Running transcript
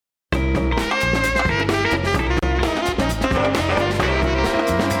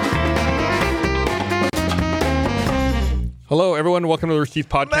Hello, everyone. Welcome to the Rooster Teeth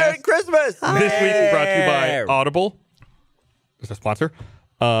Podcast. Merry Christmas! This week brought to you by Audible. Is a sponsor.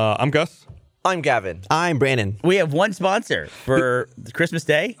 I'm Gus. I'm Gavin. I'm Brandon. We have one sponsor for Christmas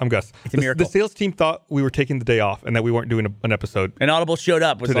Day. I'm Gus. It's a miracle. The sales team thought we were taking the day off and that we weren't doing an episode And Audible showed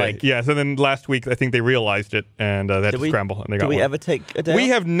up, was today. like, Yeah, so then last week, I think they realized it and they had to scramble. And they got Did we one. ever take a day We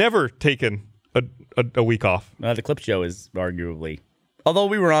off? have never taken a week off. the clip show is arguably. Although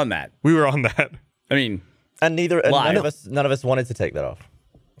we were on that. We were on that. I mean, And none Live. of us wanted to take that off.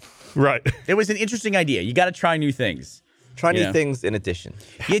 Right. it was an interesting idea. You got to try new things. Try new Yeah. things in addition.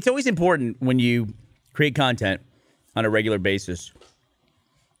 Yeah, it's always important when you create content on a regular basis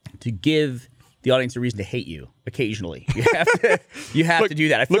to give the audience a reason to hate you occasionally. You have to do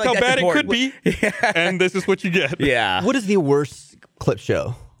that. I feel Look like how that's bad important. it could be. And this is what you get. Yeah. What is the worst clip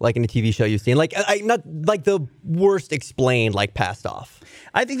show, like in a TV show you've seen? Like, not like the worst explained, like passed off.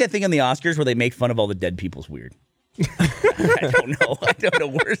 I think that thing on the Oscars where they make fun of all the dead people's weird. I don't know.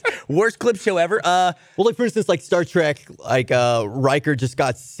 Worst clip show ever. Well, like for instance, like Star Trek, like Riker just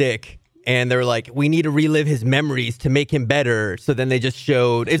got sick. And they're like, we need to relive his memories to make him better. So then they just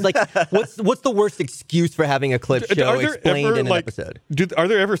showed. It's like, what's the worst excuse for having a clip show Are there explained ever, in an like, episode? Are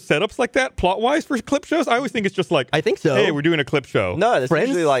there ever setups like that plot-wise for clip shows? I always think it's just like, I think so. Hey, we're doing a clip show. No, there's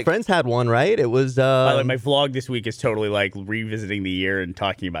usually like Friends had one, right? It was. By the way, my vlog this week is totally like revisiting the year and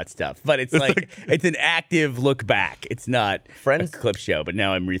talking about stuff. But it's like it's an active look back. It's not Friends- a clip show. But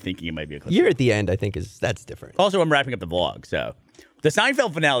now I'm rethinking it might be a clip year show. at the end, I think that's different. Also, I'm wrapping up the vlog. So the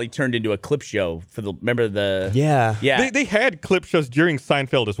Seinfeld finale turned into a clip show for the. Remember the? Yeah. Yeah. They had clip shows during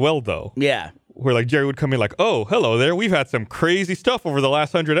Seinfeld as well, though. Yeah. Where like Jerry would come in like, oh, hello there. We've had some crazy stuff over the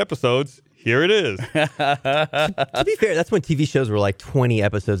last 100 episodes. Here it is. To be fair, that's when TV shows were like 20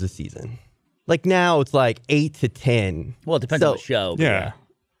 episodes a season. Like now it's like 8 to 10. Well, it depends on the show. but Yeah.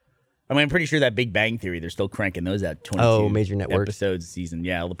 I mean, I'm pretty sure that Big Bang Theory, they're still cranking those out 22 Oh, major networks. episodes a season.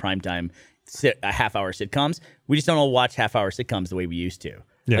 Yeah, all the primetime half-hour sitcoms. We just don't all watch half-hour sitcoms the way we used to.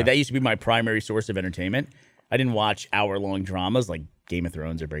 Yeah. Like, that used to be my primary source of entertainment. I didn't watch hour-long dramas like Game of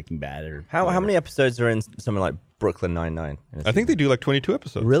Thrones or Breaking Bad or how whatever. many episodes are in something like Brooklyn Nine-Nine? I think they do like 22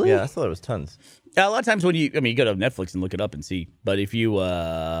 episodes. Really? Yeah, I thought it was tons. A lot of times when you go to Netflix and look it up and see. But if you look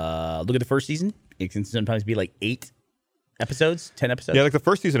at the first season, it can sometimes be like 8 episodes, 10 episodes. Yeah, like the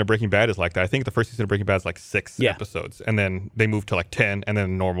first season of Breaking Bad is like that. I think the first season of Breaking Bad is like 6 Yeah. episodes. And then they moved to like 10 and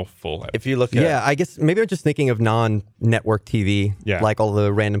then normal full. If you look at Yeah, I guess maybe I'm just thinking of non-network TV, Yeah. like all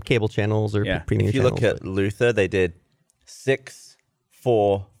the random cable channels or Yeah. premium if you channels. look at Luther, they did 6,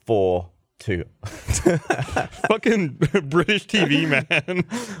 4, 4, 2. Fucking British TV, man.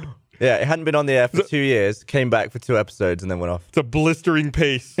 Yeah, it hadn't been on the air for 2 years, came back for 2 episodes, and then went off. It's a blistering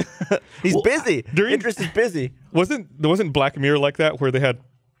pace. He's busy. during- Idris is busy. Wasn't Black Mirror like that where they had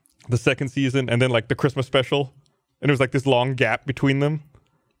the second season and then like the Christmas special? And there was like this long gap between them.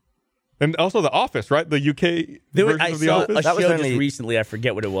 And also The Office, right? The UK version I of The saw Office. a That was show only- just recently. I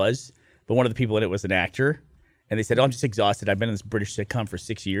forget what it was, but one of the people in it was an actor, and they said, "Oh, I'm just exhausted. I've been in this British sitcom for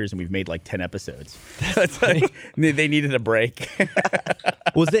 6 years, and we've made like 10 episodes." It's like, they needed a break.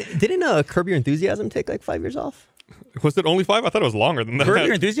 Didn't Curb Your Enthusiasm take like 5 years off? Was it only 5? I thought it was longer than that. Curb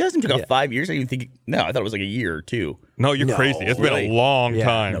Your Enthusiasm took 5 years. I didn't think. No, I thought it was like a year or 2. No, you're crazy. It's been really? a long Yeah.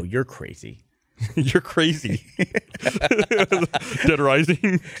 time. No, you're crazy. You're crazy. Dead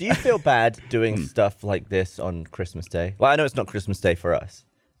Rising. Do you feel bad doing stuff like this on Christmas Day? Well, I know it's not Christmas Day for us,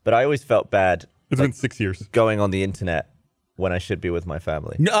 but I always felt bad It's been 6 years. going on the internet when I should be with my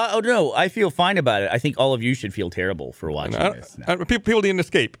family. No, no, I feel fine about it. I think all of you should feel terrible for watching this. People need an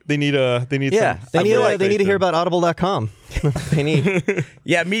escape. They need Yeah. some. They I need, feel like they need to hear about audible.com. They need.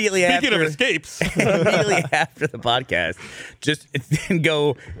 Yeah, immediately Speaking after of escapes, immediately after the podcast, just then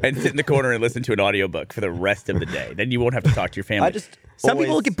go and sit in the corner and listen to an audiobook for the rest of the day. Then you won't have to talk to your family. I just Some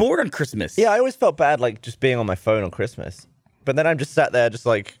people always- get bored on Christmas. Yeah, I always felt bad like just being on my phone on Christmas. But then I'm just sat there just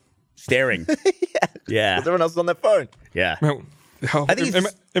like Staring. Yeah. everyone else is on their phone. Yeah. I think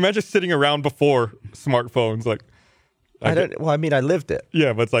it's- imagine sitting around before smartphones. Like, I mean, I lived it.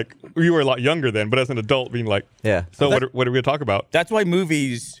 yeah, but it's like you were a lot younger then. But as an adult, being like, Yeah. So what are we going to talk about? That's why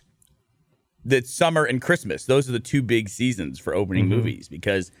movies, that summer and Christmas, those are the 2 big seasons for opening movies.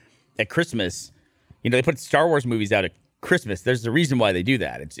 Because at Christmas, they put Star Wars movies out at Christmas. There's a reason why they do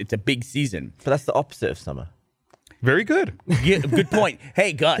that. It's a big season. But that's the opposite of summer. Very good. Yeah, good point.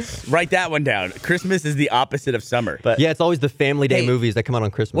 Hey, Gus, write that one down. Christmas is the opposite of summer. But Yeah, it's always the family day Hey, movies that come out on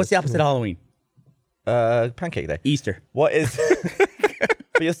Christmas. What's the opposite of Halloween? Pancake Day. Easter. What is?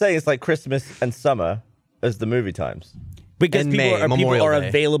 But you're saying it's like Christmas and summer as the movie times. Because And people May, are Memorial Day.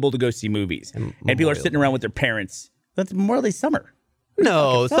 available to go see movies. And people are Memorial sitting around with their parents. That's Memorial Day summer.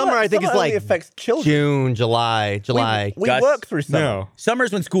 No, summer I think is only like affects children. June, July. We Gus, work through summer, No.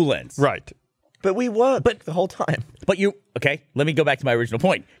 Summer's when school ends. Right. but we work the whole time. But okay, let me go back to my original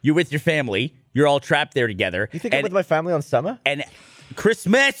point. You're with your family. You're all trapped there together. You think I'm with my family on summer? And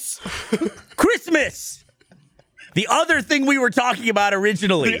Christmas. Christmas. The other thing we were talking about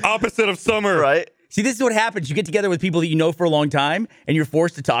originally. The opposite of summer. Right. See, this is what happens. You get together with people that you know for a long time, and you're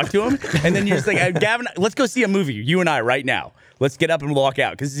forced to talk to them. And then you're just like, Gavin, let's go see a movie, you and I, right now. Let's get up and walk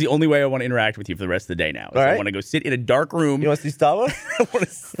out, because this is the only way I want to interact with you for the rest of the day now. All right. I want to go sit in a dark room. You want to see Star Wars? I want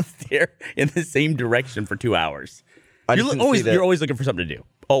to stare in the same direction for 2 hours. I You're just didn't see that. you're always looking for something to do.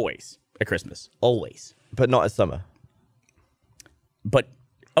 Always. At Christmas. Always. But not at summer. But,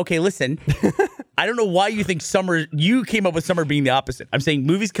 okay, listen. I don't know why you think summer, you came up with summer being the opposite. I'm saying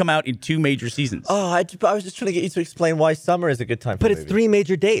movies come out in 2 major seasons. Oh, I was just trying to get you to explain why summer is a good time for But it's movies. 3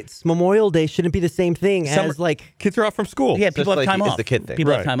 major dates. Memorial Day shouldn't be the same thing Summer- as like. Kids are out from school. Yeah, people have like time it's off. the kid thing.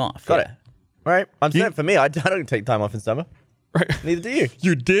 People have Right. time off. Got yeah. it. All right. I'm You- saying for me, I don't take time off in summer. Right. Neither do you.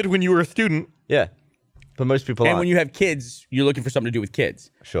 You did when you were a student. Yeah. But most people And aren't. when you have kids, you're looking for something to do with kids.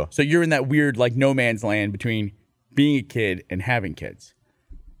 Sure. So you're in that weird, like, no man's land between being a kid and having kids.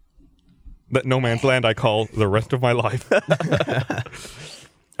 That no man's land I call the rest of my life.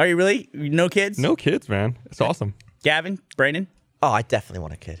 Are you really? No kids? No kids, man. It's awesome. Gavin? Brandon? Oh, I definitely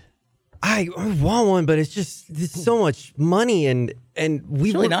want a kid. I want one, but it's just there's so much money and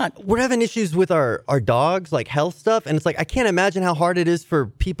really not. We're having issues with our dogs, like health stuff, and it's like I can't imagine how hard it is for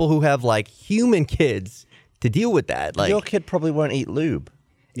people who have like human kids to deal with that. Like Your kid probably won't eat lube.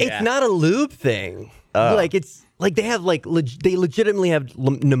 Yeah. it's not a lube thing. Like it's like they have like they legitimately have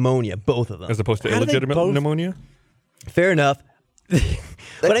pneumonia, both of them. As opposed to How do they illegitimate both- pneumonia. Fair enough.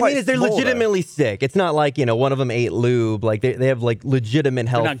 What I quite mean is they're small, though. legitimately sick. It's not like, one of them ate lube. Like they have like legitimate They're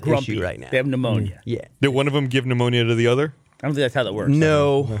health not grumpy. issue right now. They have pneumonia. Yeah. Did one of them give pneumonia to the other? I don't think that's how that works.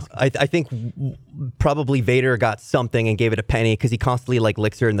 No, I think probably Vader got something and gave it a Penny because he constantly like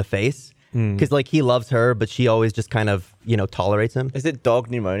licks her in the face because like he loves her, but she always just kind of tolerates him. Is it dog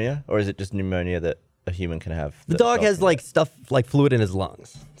pneumonia or is it just pneumonia that a human can have? The dog has like stuff like fluid in his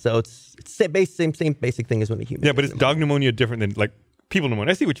lungs, so it's same basic thing as when a human. Yeah, but gets is dog pneumonia different than like people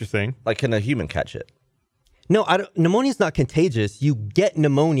pneumonia? I see what you're saying. Like, can a human catch it? No, pneumonia's not contagious. You get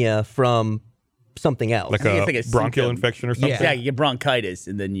pneumonia from something else. Like think a it's like a bronchial symptom. infection or something. Yeah, you get bronchitis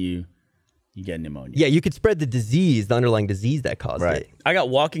and then you get pneumonia. Yeah, you could spread the disease, the underlying disease that caused Right. it. I got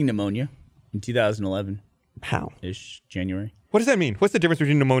walking pneumonia in 2011-ish, How? January. What does that mean? What's the difference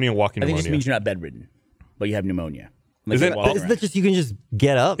between pneumonia and walking I think it pneumonia? just means you're not bedridden, but you have pneumonia. Like Is you it- walk Isn't around. that just you can just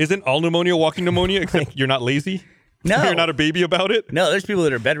get up? Isn't all pneumonia walking pneumonia except you're not lazy? No. You're not a baby about it? No, there's people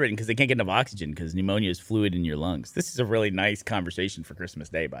that are bedridden because they can't get enough oxygen because pneumonia is fluid in your lungs. This is a really nice conversation for Christmas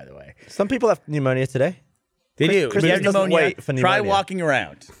Day, by the way. Some people have pneumonia today. They do. Christmas If you have doesn't pneumonia, wait for try pneumonia. walking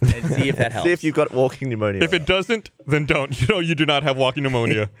around and see if that helps. See if you've got walking pneumonia. If it doesn't, then don't. You do not have walking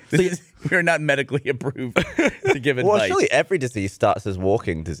pneumonia. We're not medically approved to give well, advice. surely every disease starts as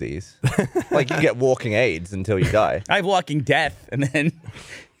walking disease. Like you get walking AIDS until you die. I have walking death, and then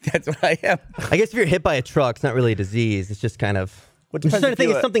that's what I am. I guess if you're hit by a truck, it's not really a disease. It's just kind of. Well, I'm just depends trying to if think.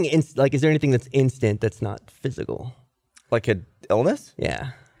 you It's something like. Is there anything that's instant that's not physical? Like an illness?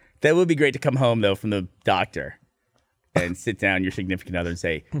 Yeah. That would be great to come home though from the doctor and sit down your significant other and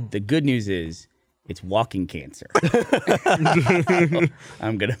say, "The good news is it's walking cancer.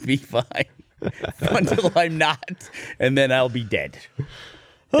 I'm gonna be fine until I'm not, and then I'll be dead."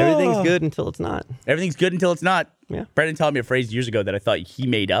 Everything's good until it's not. Everything's good until it's not. Yeah. Brendan taught me a phrase years ago that I thought he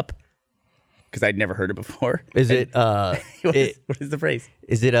made up because I'd never heard it before. Is it? What is the phrase?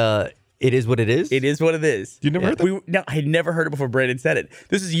 Is it? It is what it is. It is what it is. You never heard that? No, I had never heard it before Brandon said it.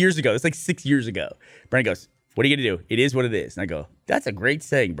 This is years ago. It's like 6 years ago. Brandon goes, "What are you going to do? It is what it is." And I go, "That's a great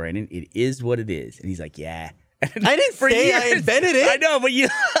saying, Brandon. It is what it is." And he's like, "Yeah." And I didn't say I invented it. I know, but you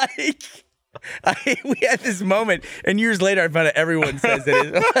like... we had this moment, and years later, I found out everyone says it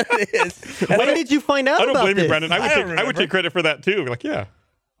is what it is. And When did you find out I don't about blame this? you, Brendan. I don't would remember. take credit for that too. Like, yeah,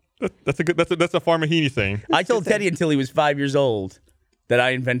 that's a good. That's a Farmahini saying. I told Teddy until he was 5 years old that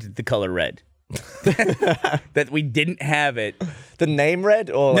I invented the color red. That we didn't have it. The name red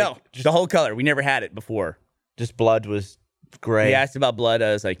or like No, the whole color. We never had it before. just blood was gray? He asked about blood.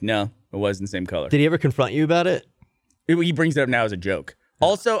 I was like, no, it wasn't the same color. Did he ever confront you about it? He brings it up now as a joke.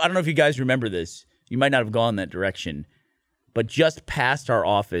 Also, I don't know if you guys remember this. You might not have gone that direction, but just past our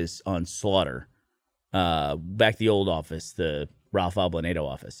office on Slaughter, back the old office, the Ralph Ablanedo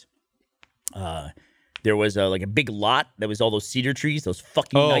office, there was like a big lot that was all those cedar trees, those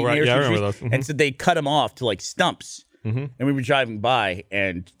fucking Oh, nightmare right. Yeah, I cedar remember trees. those. Mhm. And so they cut them off to like stumps. And we were driving by,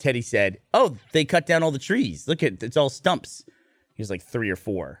 and Teddy said, "Oh, they cut down all the trees. Look at it's all stumps." He was like 3 or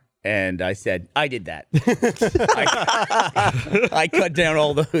 4. And I said, I did that. I cut down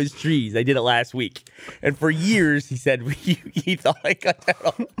all those trees. I did it last week. And for years, he said he thought I cut down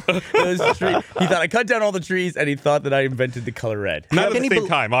all those trees. He thought I cut down all the trees, and he thought that I invented the color red. Not at can the he same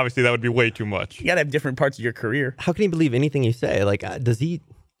time. Obviously, that would be way too much. You got to have different parts of your career. How can he believe anything you say? Like, does he?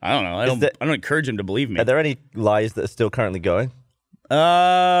 I don't know. I don't encourage him to believe me. Are there any lies that are still currently going?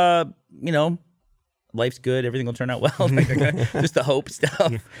 You know, life's good. Everything will turn out well. Just the hope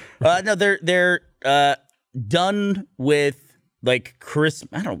stuff. No, they're done with like Chris.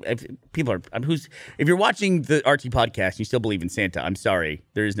 I don't know. If you're watching the RT podcast, and you still believe in Santa. I'm sorry,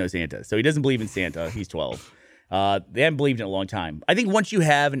 there is no Santa. So he doesn't believe in Santa. He's 12. They haven't believed in a long time. I think once you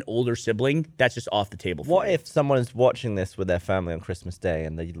have an older sibling, that's just off the table. What if someone's watching this with their family on Christmas Day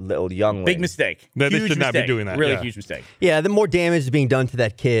and the little young Big mistake. No, they Huge should not be mistake. doing that, Really yeah. huge mistake. Yeah, the more damage is being done to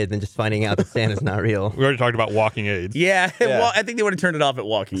that kid than just finding out that Santa's not real. We already talked about walking aids. Yeah, Yeah. Well, I think they would have turned it off at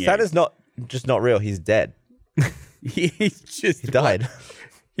Walking Age. Santa's not real. He's dead. He's just He died.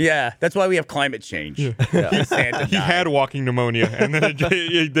 Yeah, that's why we have climate change. Santa He died. had walking pneumonia, and then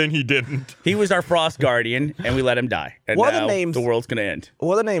then he didn't. He was our frost guardian, and we let him die. And What are the now names- the world's gonna end.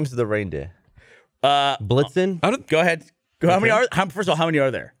 What are the names of the reindeer? Blitzen, Go ahead. How many are? First of all, how many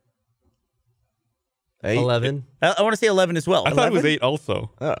are there? 8? 11. I want to say 11 as well. I thought it was 11? 8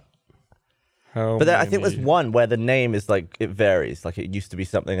 also. Oh. How But I think many? there's one where the name is like it varies. Like it used to be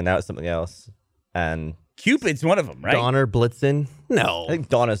something and now it's something else. And Cupid's one of them, right? Donner, Blitzen. No. I think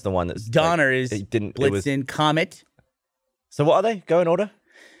Donna's the one that's Donner like, is it didn't. It was, Blitzen, Comet. so what are they? Go in order.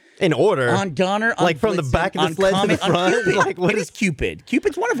 In order. On Donner, on Like from the Blitzen, back of the on sled to Comet, the on front? Cupid. Like, what Maybe is- it's Cupid.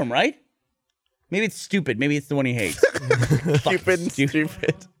 Cupid's one of them, right? Maybe it's stupid. Maybe it's the one he hates. Cupid,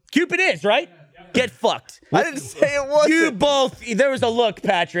 stupid. Cupid is, right? Get fucked. I didn't say it was. You both. There was a look,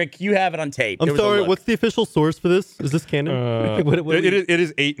 Patrick. You have it on tape. I'm There was a sorry, look. what's the official source for this? Is this canon? What It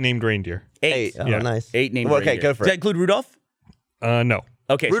is 8 named reindeer. 8. Oh, Yeah. nice. 8 named Well, okay, reindeer. go for Does it. that include Rudolph? No.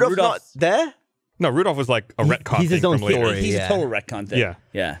 Okay, so Rudolph's not Rudolph's there. No, Rudolph was like a retcon he's his thing own from later. story. he's Yeah. a total retcon thing. Yeah.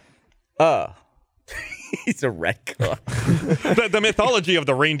 Yeah. Oh, He's a retcon. The mythology of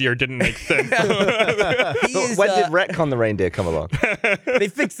the reindeer didn't make sense. He is, when did Retcon the reindeer come along? they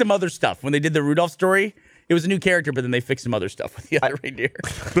fixed some other stuff. When they did the Rudolph story, it was a new character, but then they fixed some other stuff with the other reindeer.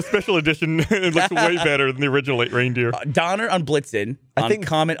 The special edition it looks way better than the original 8 reindeer. Donner on Blitzen, I on think-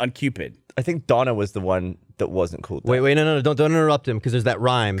 Comet, on Cupid. I think Donna was the one that wasn't called. That. Wait, no, don't interrupt him because there's that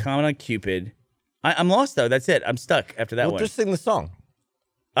rhyme. Comet on Cupid. I'm lost, though. That's it. I'm stuck after that Well, one. just sing the song.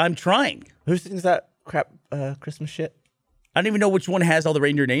 I'm trying. Who sings that crap Christmas shit? I don't even know which one has all the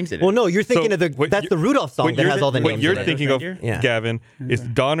reindeer names in it. Well, no, you're thinking So, of the what that's you- the Rudolph song that has all the what names. you're in it. thinking of, Reindeer? Yeah. Gavin, is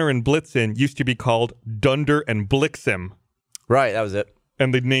Donner and Blitzen used to be called Dunder and Blixen, Right, that was it.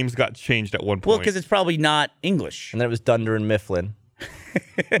 and the names got changed at one point. Well, because it's probably not English. And then it was Dunder and Mifflin.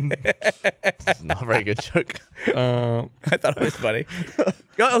 It's not a very good joke. I thought it was funny.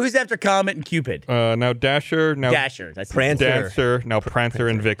 Oh, who's after Comet and Cupid? now Dasher, now Dasher. That's Prancer. Dancer, now Prancer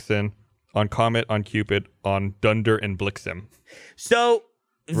and Vixen, on Comet, on Cupid, on Dunder and Blixen. So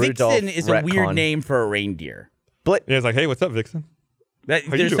Rudolph Vixen is a weird retcon. name for a reindeer. But Yeah, it's like, hey, what's up, Vixen? There's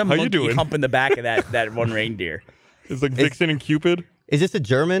do- some how you monkey doing? hump in the back of that one reindeer. It's like Vixen and Cupid. Is this a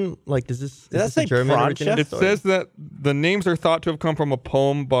German? Like, does this? that is this a say German Prancer? originated It story? says that the names are thought to have come from a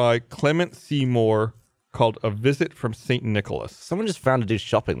poem by Clement Seymour called "A Visit from Saint Nicholas." someone just found a dude's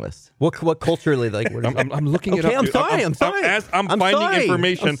shopping list. What culturally like? What is I'm looking it up. Okay, I'm dude. sorry, I'm sorry. As I'm I'm finding sorry,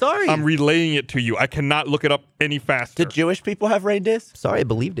 information, I'm sorry. I'm relaying it to you. I cannot look it up any faster. Did Jewish people have reindeers? Sorry, I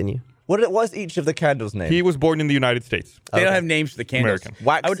believed in you. What was each of the candles' name? He was born in the United States. They don't have names for the candles. American.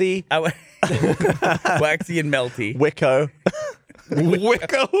 Waxy, I would Waxy and Melty. Wicco.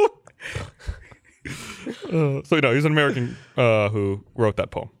 Wicco. So you know, he's an American who wrote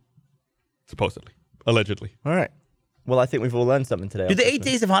that poem, supposedly, allegedly. All right. Well, I think we've all learned something today. Do the 8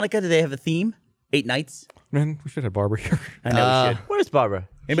 days of Hanukkah, do they have a theme? 8 nights? Man, we should have Barbara here. I know we should. Where's Barbara?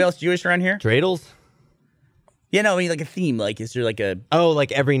 Anybody else Jewish around here? Dreidels? Yeah, no, I mean like a theme. Like, is there like a Oh,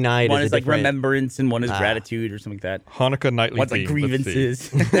 like every night one is is a like different. remembrance and one is gratitude or something like that? Hanukkah nightly One's like theme. Let's see.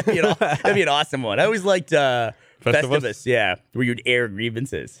 grievances. That'd be an awesome one. I always liked Festivus, yeah, where you'd air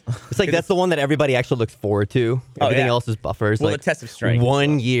grievances. It's like that's the one that everybody actually looks forward to. Everything yeah. else is buffers. Well, like the test of strength.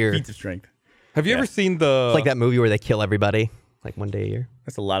 1 year. Feats of strength. Have you ever seen the? It's like that movie where they kill everybody, like one day a year.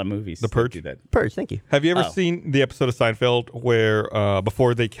 That's a lot of movies. The that Purge? do that. Purge, thank you. Have you ever Oh. seen the episode of Seinfeld where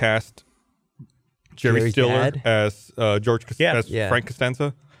before they cast Jerry Jerry's Stiller dad? as George Yeah. as Yeah. Frank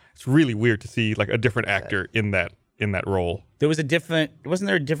Costanza? It's really weird to see like a different actor in that role. There was a different. Wasn't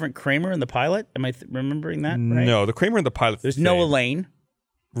there a different Kramer in the pilot? Am I remembering that? Right? No, the Kramer and the pilot. There's Noah Lane.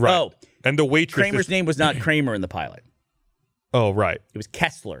 Right. Oh, And the waitress. Kramer's is, name was not Kramer in the pilot. Oh, right. It was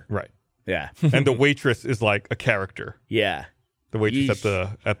Kessler. Right. Yeah. And the waitress is like a character. Yeah. The waitress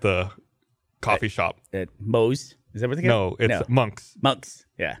Yeesh. at the coffee shop. At Moe's. Is that what they No, it's Monks. Monks.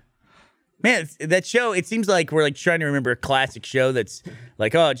 Yeah. Man, that show, it seems like we're like trying to remember a classic show that's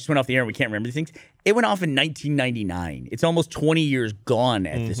like, oh, it just went off the air and we can't remember these things. It went off in 1999. It's almost 20 years gone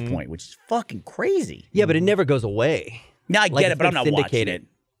at this point, which is fucking crazy. Yeah, but it never goes away. Now I Like, get it's it, but I'm been not watching syndicated. it.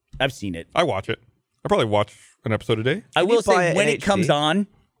 I've seen it. I watch it. I probably watch an episode a day. I will you buy say it when in it comes HD? on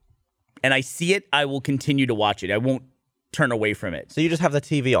and I see it, I will continue to watch it. I won't turn away from it. So you just have the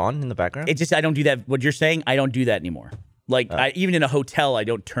TV on in the background? It just, I don't do that. What you're saying, I don't do that anymore. Like, even in a hotel, I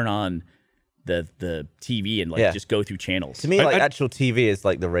don't turn on the TV and like Yeah. just go through channels. To me, I- like I- actual TV is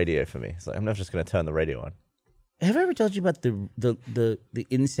like the radio for me. It's like I'm not just going to turn the radio on. Have I ever told you about the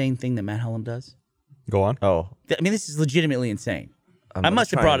insane thing that Matt Hullum does? Go on. Oh, I mean, this is legitimately insane. I gonna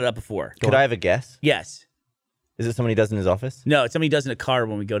must have try brought and- it up before. could I have a guess? Yes. Is it something he does in his office? No, it's something he does in a car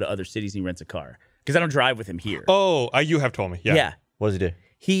when we go to other cities and he rents a car. Because I don't drive with him here. Oh, you have told me. Yeah. Yeah. What does he do?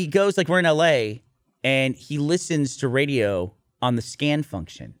 He goes, like, we're in LA, and he listens to radio on the scan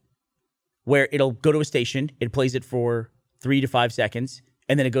function, where it'll go to a station, it plays it for 3 to 5 seconds,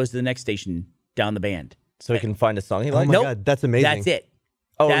 and then it goes to the next station down the band. So he can find a song he Oh likes? my Nope. God, that's amazing. That's it.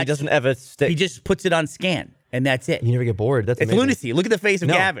 Oh, he That's- doesn't ever stick. He just puts it on scan, and that's it. You never get bored. That's It's amazing. lunacy. Look at the face of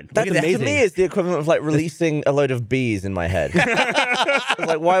No, Gavin. Look that's at that. amazing. To me, it's the equivalent of like releasing a load of bees in my head. It's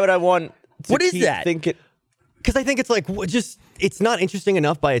like, why would I want to What is keep that? thinking? Because I think it's like it's not interesting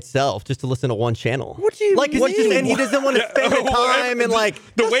enough by itself just to listen to one channel. What do you like? 'Cause mean? he just, and he doesn't want to spend the time and like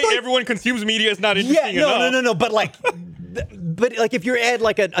The just way like- everyone consumes media is not Yeah, interesting enough. no. But like, but like if you're at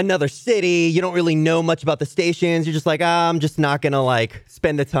like another city, you don't really know much about the stations. You're just like, I'm just not gonna like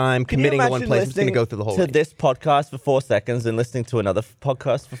spend the time Can you committing to one imagine place. I'm just gonna listening go through the whole. to range. this podcast for 4 seconds and listening to another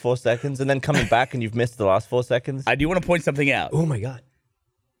podcast for 4 seconds and then coming back and you've missed the last 4 seconds? I do want to point something out. Oh my God.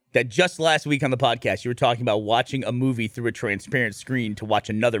 That just last week on the podcast, you were talking about watching a movie through a transparent screen to watch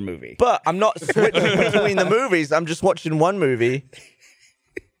another movie. But I'm not switching between the movies. I'm just watching one movie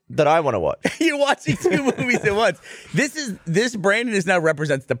that I want to watch. You're watching 2 movies at once. This Brandon is now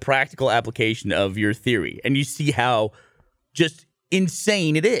represents the practical application of your theory, and you see how just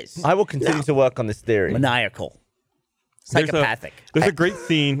insane it is. I will continue to work on this theory. Maniacal, There's psychopathic. There's a great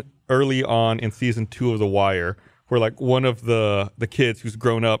scene early on in season 2 of The Wire where like one of the kids who's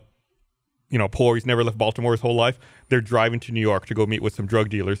grown up, poor, he's never left Baltimore his whole life. They're driving to New York to go meet with some drug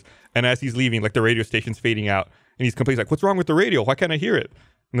dealers. And as he's leaving, like the radio station's fading out and he's complaining like, what's wrong with the radio? Why can't I hear it?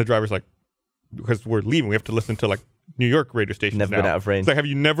 And the driver's like, because we're leaving, we have to listen to like New York radio stations Never now. been out of range. It's like, have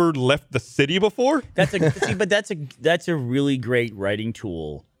you never left the city before? That's a really great writing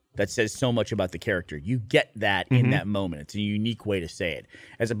tool that says so much about the character. You get that in that moment. It's a unique way to say it,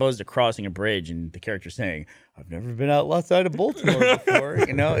 as opposed to crossing a bridge and the character saying, "I've never been outside of Baltimore before."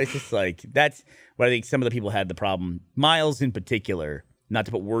 It's just like that's what I think. Some of the people had the problem. Miles, in particular, not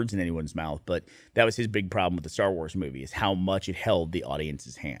to put words in anyone's mouth, but that was his big problem with the Star Wars movie: is how much it held the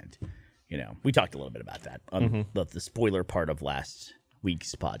audience's hand. We talked a little bit about that on the spoiler part of last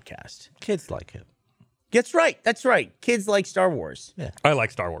week's podcast. Kids like it. That's right. That's right. Kids like Star Wars. I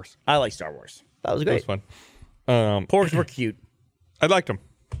like Star Wars. I like Star Wars. That was It was great. fun. Porgs were cute. I liked them.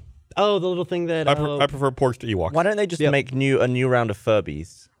 Oh, the little thing that. I prefer porgs to Ewoks. Why don't they just make a new round of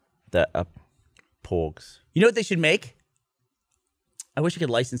Furbies that are porgs? You know what they should make? I wish I could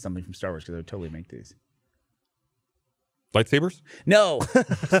license something from Star Wars because I would totally make these. Lightsabers? No.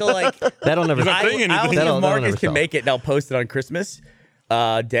 So like That'll never. not saying anything. I'll see That'll if never Marcus can sell. make it and I'll post it on Christmas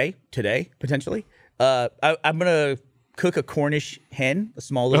Day, today, potentially. I'm gonna cook a Cornish hen, a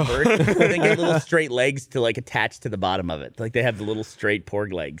small little bird, and then get little straight legs to like attach to the bottom of it. Like they have the little straight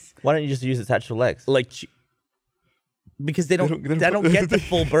porg legs. Why don't you just use its actual legs? Like because they don't get the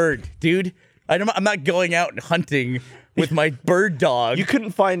full bird, dude. I'm not going out and hunting with my bird dog. You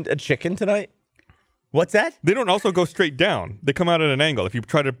couldn't find a chicken tonight? What's that? They don't also go straight down. They come out at an angle. If you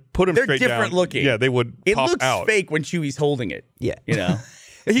try to put them They're straight down, different looking. Yeah, they would It pop looks out. fake when Chewie's holding it. Yeah.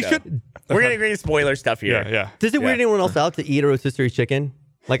 He should. We're gonna get spoiler stuff here. Yeah. Does it weird anyone else out to eat a rotisserie chicken?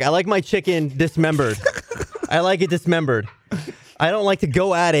 Like I like my chicken dismembered. I like it dismembered. I don't like to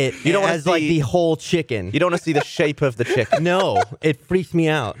go at it. You don't wanna as like see- the whole chicken. You don't want to see the shape of the chicken. No, it freaks me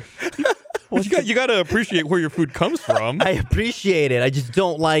out. You got to appreciate where your food comes from. I appreciate it. I just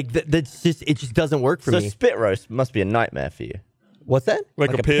don't like that. It just doesn't work for So me. spit roast must be a nightmare for you. What's that?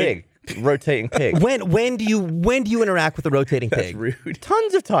 like a pig. Rotating pig. When do you interact with a rotating pig? Rude.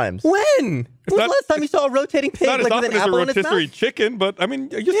 Tons of times. When? When was not- the last time you saw a rotating pig Not as like with often an as a apple in its rotisserie mouth? chicken, but I mean,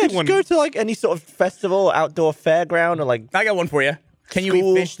 you Yeah, see just one. go to like any sort of festival, or outdoor fairground, or like I got one for you. Can you eat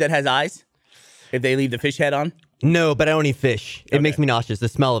School. fish that has eyes? If they leave the fish head on? No, but I don't eat fish. It makes me nauseous. The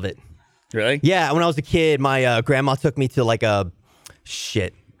smell of it. Really? Yeah, when I was a kid, my grandma took me to like a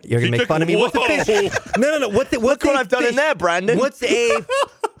shit. You're gonna make fun of me. What's a fish? No. What's Look what I've done in there, Brandon. What's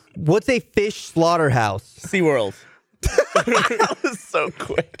a fish slaughterhouse? SeaWorld. That was so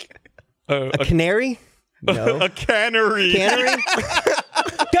quick. A canary? No. A cannery. Cannery?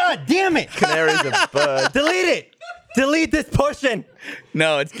 God damn it! Canary's a bird. Delete it. Delete this portion.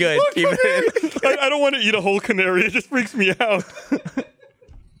 No, it's good. Keep it in. I don't want to eat a whole canary. It just freaks me out.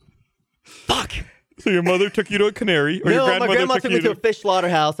 Fuck. So your mother took you to a canary, or your No, grandmother my grandma took me you to a fish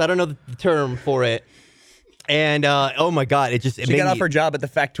slaughterhouse. I don't know the term for it. And oh my god, it She made got me, off her job at the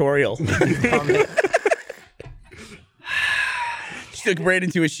Factorial. She took Brandon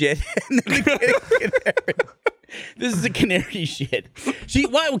to a shit. This is a canary shit.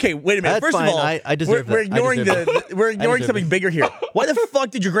 Why? Okay, wait a minute. That's First fine. of all, I deserve we're that. I ignoring deserve we're ignoring deserve something it. bigger here. Why the fuck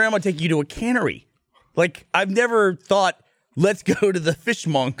did your grandma take you to a cannery? Like, I've never thought, let's go to the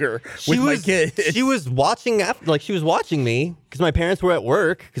fishmonger with my kids. She was watching she was watching me because my parents were at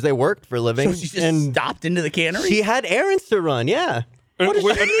work because they worked for a living. So she just and stopped into the cannery. she had errands to run. Yeah, When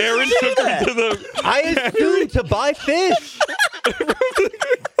Aaron took her to the, I assumed to buy fish.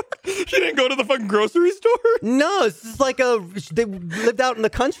 she didn't go to the fucking grocery store. No, it's just like they lived out in the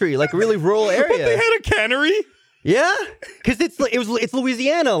country, like a really rural They area. had a cannery. Yeah, because it's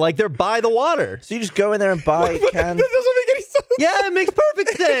Louisiana, like they're by the water. So you just go in there and buy That canned. doesn't make any sense. Yeah, it makes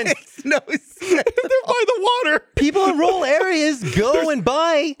perfect sense. no, They're by the water. People in rural areas go and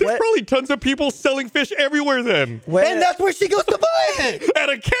buy, There's probably tons of people selling fish everywhere then. Where- and that's where she goes to buy it. At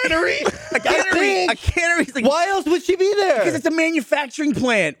a cannery. a cannery. think- A cannery is like Why else would she be there? because it's a manufacturing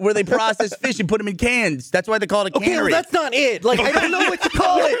plant where they process fish and put them in cans. That's why they call it a Okay, well, cannery. that's not it. Like, I don't know what to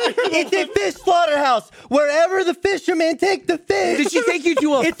call it. It's a fish slaughterhouse. Wherever the fishermen take the fish. Did she take you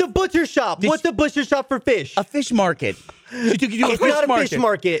to a It's a butcher shop. What's a butcher shop for fish? fish market? She took you to a It's fish not a market. fish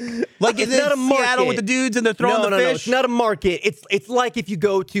market. Like it's in not a market. Seattle with the dudes and they're throwing no, the no, fish. it's not a market. It's like if you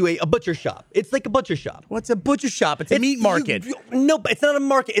go to a butcher shop. It's like a butcher shop. What's a butcher shop? It's a meat market. No, but it's not a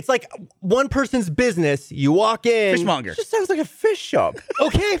market. It's like one person's business. You walk in. Fishmonger. just sounds like a fish shop.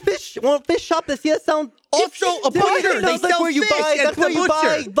 Okay, fish. Well, fish shop. Does that sound? Also, a butcher. It They sounds like sell where you fish buy. at That's the where you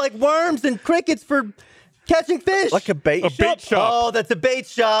buy butcher. like worms and crickets for catching fish. Like a bait shop. Bait shop. Oh, that's a bait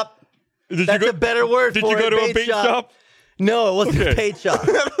shop. Did That's a better word Did for you go it, to a bait bait shop. shop? No, it wasn't Okay. a bait shop.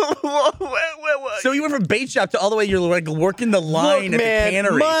 So you went from bait shop to all the way. You're like working the line Look, at man, the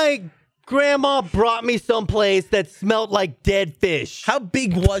cannery. my grandma brought me someplace that smelled like dead fish. How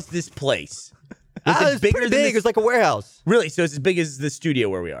big was this place? Was It was pretty than big. this- It was like a warehouse. Really? So it's as big as the studio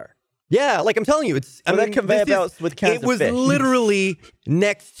where we are. Yeah, like I'm telling you, it's. Were there conveyor belts with cans It of was fish? literally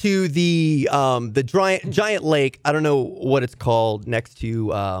next to the giant lake. I don't know what it's called. Next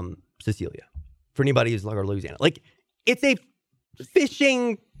to Cecilia, for anybody who's like or Louisiana, like it's a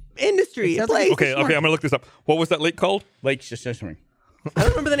fishing industry sounds place. like- Okay, I'm gonna look this up. What was that lake called? Like Shoshone. I don't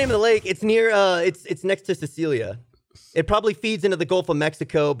remember the name of the lake. It's near. It's next to Cecilia. It probably feeds into the Gulf of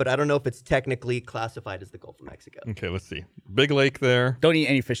Mexico, but I don't know if it's technically classified as the Gulf of Mexico. Okay, let's see. Big lake there. Don't eat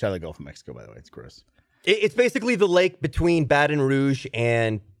any fish out of the Gulf of Mexico, by the way. It's gross. It's basically the lake between Baton Rouge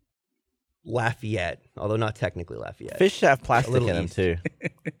and Lafayette, although not technically Lafayette. Fish have plastic in little them east. too.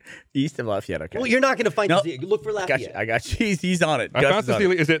 East of Lafayette. Okay. Well, you're not going to find No. Cecilia. Look for got Lafayette. you. I got you. He's on it. I Gus found is on it.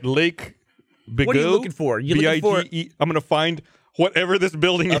 Cecilia. Is it Lake Bigot? What are you looking for? You looking for B-I-G-E? I'm gonna find whatever this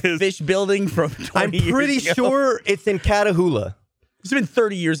building a is. fish building from 20 I'm years pretty ago? sure it's in Catahoula. It's been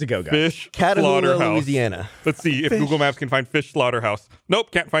 30 years ago, guys. Fish Catahoula, slaughterhouse. Louisiana. Let's see if Google Maps can find fish slaughterhouse.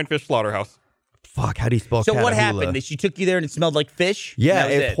 Nope, can't find fish slaughterhouse. Fuck, how do you spell So Catahoula? what happened? That she took you there and it smelled like fish? Yeah, And that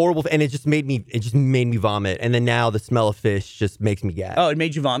was it's it. horrible, and it just made me vomit. And then now the smell of fish just makes me gag. Oh, it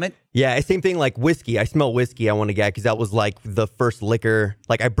made you vomit? Yeah, same thing like whiskey. I smell whiskey. I want to gag because that was like the first liquor.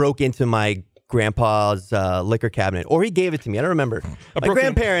 Like I broke into my grandpa's liquor cabinet, or he gave it to me. I don't remember. My broke in-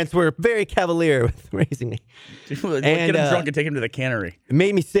 grandparents were very cavalier with raising me. Get And, him drunk and take him to the cannery. It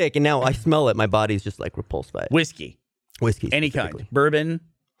made me sick, and now I smell it. My body's just like repulsed by it. Whiskey. Whiskey, Any specifically. kind. Bourbon.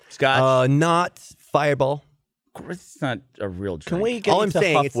 Scotch. Not Fireball. It's not a real drink. Can we get All you I'm to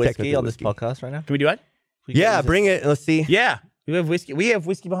saying, huff it's whiskey technically on this whiskey. podcast right now? Can we do it? Yeah, bring it. Let's see. Yeah. We have whiskey. We have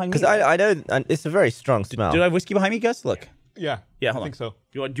whiskey behind me. Because I know and it's a very strong smell. Do I have whiskey behind me, Gus? Look. Yeah, Yeah, I hold on. think so.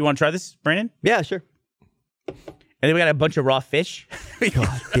 Do you want to try this, Brandon? Yeah, sure. And then we got a bunch of raw fish.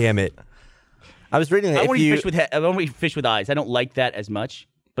 God damn it. I was reading that I if want to you eat fish with I want to eat fish with eyes. I don't like that as much.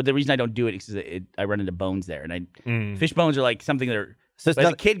 But the reason I don't do it is because I run into bones there, and fish bones are like something that are. So it's as a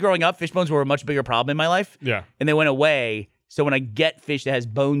not- kid growing up, fish bones were a much bigger problem in my life. Yeah. and they went away. So when I get fish that has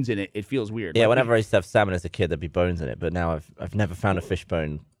bones in it, it feels weird. yeah, Like, whenever I used to have salmon as a kid, there'd be bones in it. But now I've never found a fish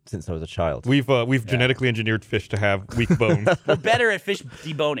bone since I was a child. We've genetically engineered fish to have weak bones. We're better at fish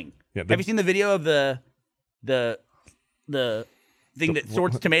deboning. Yeah, Have you seen the video of the thing that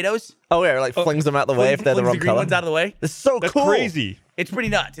sorts tomatoes? Oh yeah, like flings them out the way if they're the Flings wrong the green color. ones out of the way. It's so That's cool. crazy. It's pretty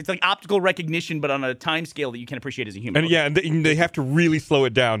nuts. It's like optical recognition, but on a time scale that you can appreciate as a human. And yeah, and they have to really slow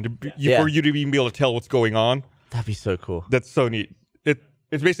it down for you to even be able to tell what's going on. That'd be so cool. That's so neat.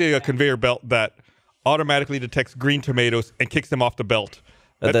 It's basically a conveyor belt that automatically detects green tomatoes and kicks them off the belt.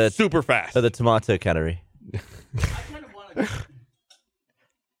 That's super fast. The tomato cannery. I kind of want to.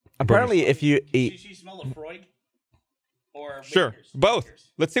 Apparently, if you eat, She smell of Freud or Sure, Makers? both.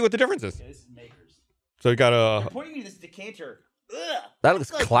 Makers. Let's see what the difference is. Okay, this is Makers. So you got a. Pointing me to this decanter. Ugh, That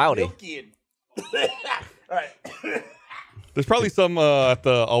looks like cloudy. milky and- All right. There's probably some at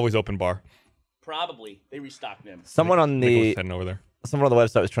the Always Open bar. Probably they restocked them. someone on Nicholas the heading over there. someone on the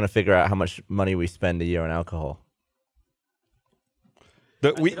website was trying to figure out how much money we spend a year on alcohol.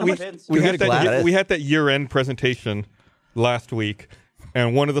 We how much is? had glass. that we had that year-end presentation last week,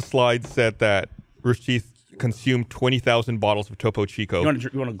 and one of the slides said that Rooster Teeth consumed 20,000 bottles of Topo Chico You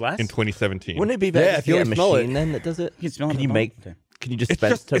want a glass? in 2017. Wouldn't it be better Yeah, to if you get a only smell machine it. then that does it? You can smell it Can at you the make? bottom. Okay. Can you It's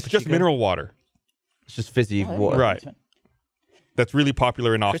dispense? just Topo Chico? mineral water. It's just fizzy water. Right. That's really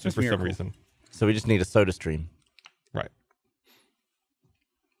popular in Austin Christmas for some miracle. reason. So we just need a soda stream. Right.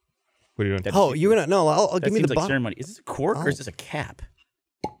 What are you doing? That's- Oh, you're gonna no? I'll That give me seems the like bottle. ceremony. Is this a cork or is this a cap?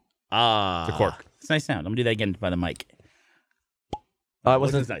 Ah, It's a cork. It's a nice sound. I'm gonna do that again by the mic. Oh, it This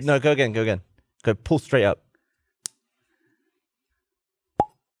wasn't. is nice. No, go again. Go again. Go pull straight up.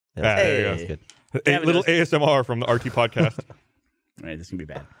 Yeah, that's, There you that's Hey. good. A Yeah, but little those- ASMR from the RT podcast. All right, this is gonna be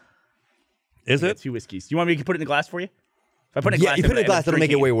bad. Is I got it? 2 whiskeys. You want me to put it in the glass for you? If I put it in a Yeah, glass, you I'm put it in gonna a glass, end up it'll make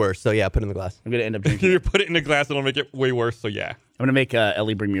it drinking way worse. So yeah, put it in the glass. I'm gonna end up drinking. You put it in a glass, it'll make it way worse. So yeah. I'm gonna make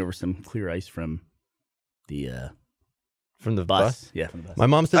Ellie bring me over some clear ice from the From the bus. bus. Yeah, from the bus. My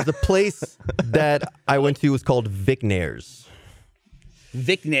mom says the place that I went to was called Vic Nares.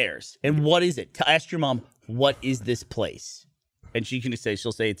 Vic Nares. And what is it? Ask your mom, what is this place? And she'll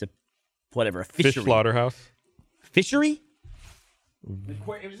say it's a whatever, a fishery. Fish slaughterhouse. Fishery?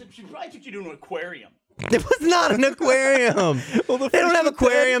 She probably took you to an aquarium. It was not an aquarium. They don't have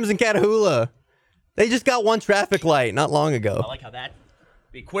aquariums in Catahoula. They just got one traffic light not long ago. I like how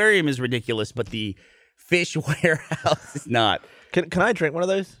the aquarium is ridiculous, but the fish warehouse is not. Can I drink one of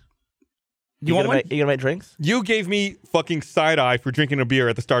those? You want gonna one? Make, you gonna make drinks? You gave me fucking side eye for drinking a beer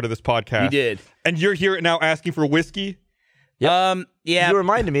at the start of this podcast. You did. And you're here now asking for whiskey? Yeah. You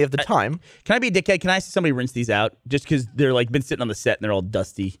reminded me of the time. Can I be a dickhead? Can I ask somebody rinse these out? Just because they're like been sitting on the set and they're all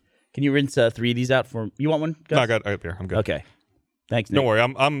dusty. Can you rinse 3 of these out for? You want one? Gus? No, I got beer. I'm good. Okay. Thanks. Nick. Don't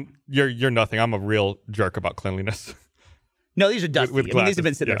worry. You're nothing. I'm a real jerk about cleanliness. No, these are dusty. With I mean, glasses. these have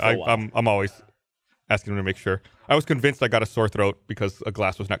been sitting there for a while. I'm always asking them to make sure. I was convinced I got a sore throat because a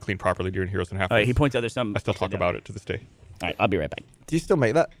glass was not cleaned properly during Heroes and Half. All right. He points out there's some. I still talk about it to this day. All right. I'll be right back. Do you still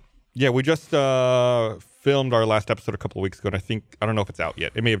make that? Yeah, we just filmed our last episode a couple of weeks ago, and I don't know if it's out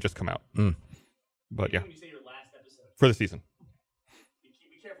yet. It may have just come out. But yeah, You say your last episode. for the season.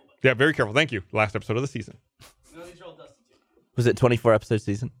 Be careful. Yeah, very careful. Thank you. Last episode of the season. No, these are all dusty too. Was it 24 episode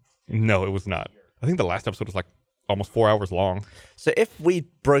season? No, it was not. I think the last episode was like almost 4 hours long. So if we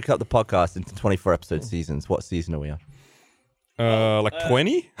broke up the podcast into 24 episode seasons, what season are we on? Like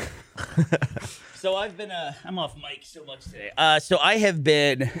 20? So I've been I'm off mic so much today. So I have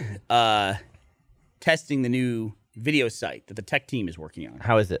been testing the new video site that the tech team is working on.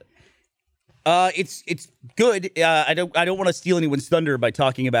 How is it? It's good. I don't want to steal anyone's thunder by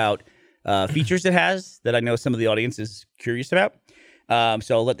talking about features it has that I know some of the audience is curious about.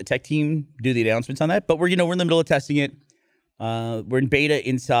 So I'll let the tech team do the announcements on that. But we're in the middle of testing it. We're in beta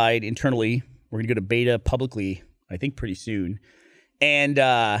inside internally. We're gonna go to beta publicly, I think, pretty soon. And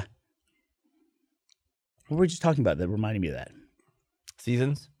what were we just talking about that reminded me of that?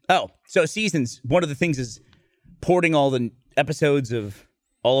 Seasons? Oh, so seasons. One of the things is porting all the episodes of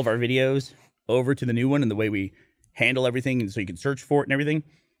all of our videos over to the new one, and the way we handle everything, and so you can search for it and everything,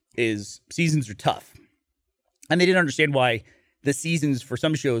 is seasons are tough. And they didn't understand why the seasons for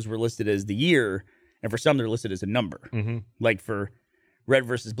some shows were listed as the year, and for some they're listed as a number. Like for Red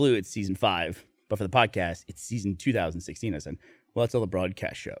versus Blue, it's season 5, but for the podcast, it's season 2016. I said, well, that's all the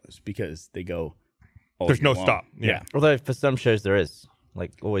broadcast shows because they go. all There's year no long. stop. Yeah. Although for some shows there is,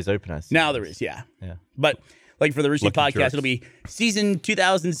 like always open as. Now there is, yeah. Yeah. But like for the Rooster Lucky podcast, jerks. it'll be season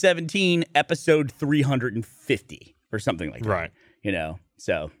 2017, episode 350 or something like that. Right.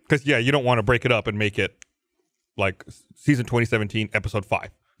 So Because, yeah, you don't want to break it up and make it like season 2017, episode 5.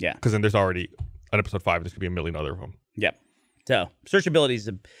 yeah, Because then there's already an episode 5. There's going to be a million other of them. yeah. So searchability is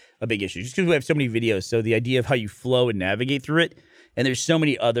a big issue just because we have so many videos. So the idea of how you flow and navigate through it And there's so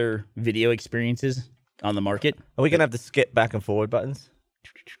many other video experiences on the market. Are we gonna have the skip back and forward buttons?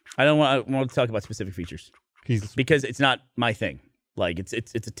 I don't want to talk about specific features He's because it's not my thing. Like it's a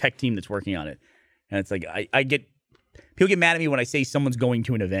tech team that's working on it, and it's like I get people get mad at me when I say someone's going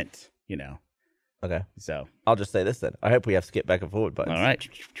to an event. You know, Okay, so I'll just say this then. I hope we have skip back and forward buttons. all right.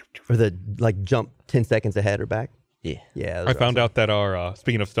 For the like jump 10 seconds ahead or back. Yeah. Yeah. I found out that our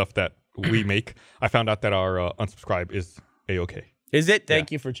speaking of stuff that we make, I found out that our unsubscribe is a-okay. Is it?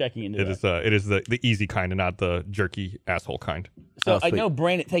 Thank you for checking into that. It is the easy kind and not the jerky asshole kind. So Oh, I sweet. know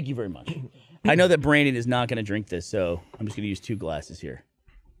Brandon. Thank you very much. I know that Brandon is not going to drink this, so I'm just going to use 2 glasses here.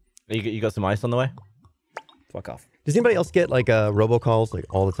 You got some ice on the way? Fuck off. Does anybody else get like robocalls like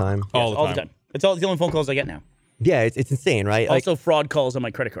all the time? All All the time. It's the only phone calls I get now. Yeah, it's insane, right? Like, Also, fraud calls on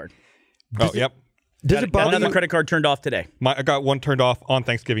my credit card. Oh, yep. does it Got bother another you? credit card turned off today. I got one turned off on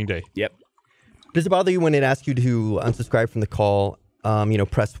Thanksgiving Day. Yep. Does it bother you when it asks you to unsubscribe from the call?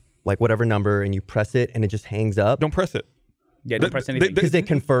 Press like whatever number and you press it and it just hangs up Don't press it. Yeah, don't press anything. because it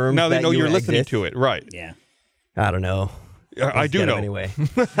confirms Now they that know you you're listening exist? to it, right? Yeah. I don't know. I Just do get 'em know. anyway.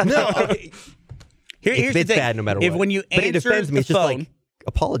 No, okay. Here's the It's thing. bad no matter If what. when you but it answer defends me. the It's just phone, like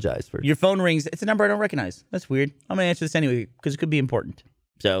apologize for. your phone rings. It's a number I don't recognize. That's weird. I'm going to answer this anyway because it could be important.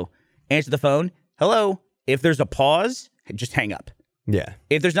 So answer the phone. Hello. If there's a pause, just hang up. Yeah.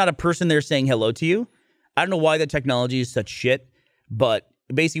 If there's not a person there saying hello to you, I don't know why the technology is such shit, but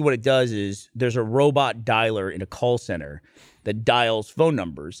basically what it does is there's a robot dialer in a call center that dials phone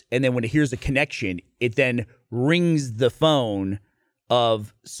numbers, and then when it hears a connection, it then rings the phone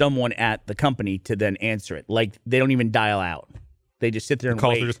of someone at the company to then answer it. Like they don't even dial out. They just sit there and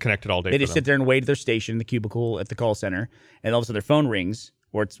Calls wait. are just connected all day. They for just them. sit there and wait at their station in the cubicle at the call center, and all of a sudden their phone rings,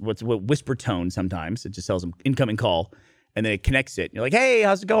 or it's what whisper tone sometimes. It just tells them incoming call, and then it connects it. You're like, hey,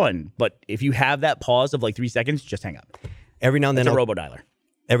 how's it going? But if you have that pause of like 3 seconds, just hang up. Every now and It's then, a I'll, robodialer.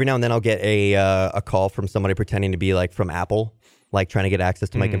 every now and then, I'll get a call from somebody pretending to be like from Apple, like trying to get access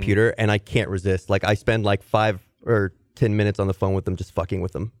to my computer, and I can't resist. Like I spend like 5 or 10 minutes on the phone with them, just fucking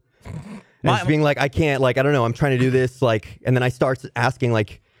with them. And just being like, I can't, like, I don't know, I'm trying to do this, like, and then I start asking,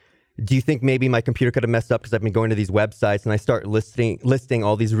 like, do you think maybe my computer could have messed up because I've been going to these websites, and I start listing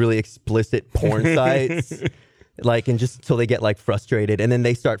all these really explicit porn sites, like, and just till they get like frustrated, and then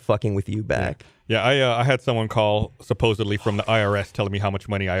they start fucking with you back. Yeah, I had someone call supposedly from the IRS telling me how much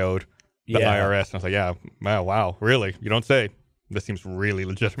money I owed the Yeah. IRS, and I was like, yeah, wow, really? You don't say. This seems really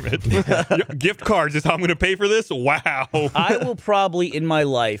legitimate. Gift cards is how I'm going to pay for this? Wow. I will probably in my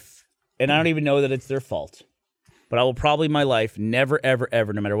life, and I don't even know that it's their fault, but I will probably in my life never, ever,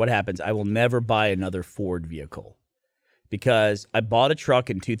 ever, no matter what happens, I will never buy another Ford vehicle because I bought a truck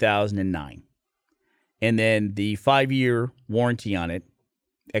in 2009, and then the 5-year warranty on it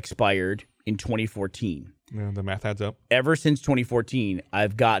expired in 2014. Yeah, the math adds up. Ever since 2014,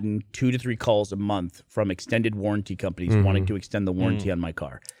 I've gotten 2 to 3 calls a month from extended warranty companies wanting to extend the warranty on my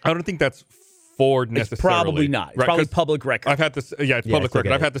car. I don't think that's Ford It's necessarily. probably not. It's Right, probably 'cause public record. I've had this. Yeah, it's Yeah, I public still record.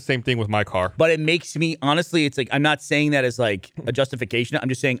 get I've it. had the same thing with my car. But it makes me, honestly, it's like, I'm not saying that as like a justification. I'm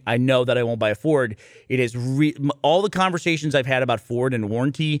just saying I know that I won't buy a Ford. It is all the conversations I've had about Ford and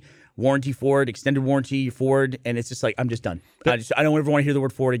warranty Ford, extended warranty Ford, and it's just like, I'm just done. I don't ever want to hear the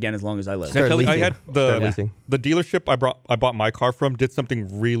word Ford again as long as I live. Start I leasing. had Start leasing. the dealership I bought my car from did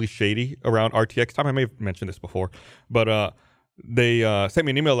something really shady around RTX time. I may have mentioned this before, but they sent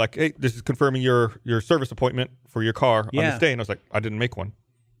me an email like, "Hey, this is confirming your service appointment for your car on Yeah. this day," and I was like, "I didn't make one."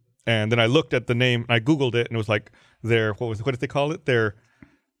 And then I looked at the name, I googled it, and it was like their what did they call it? Their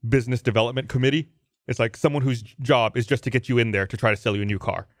business development committee. It's like someone whose job is just to get you in there to try to sell you a new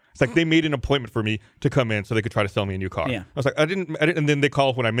car. It's like they made an appointment for me to come in so they could try to sell me a new car. Yeah. I was like, I didn't, and then they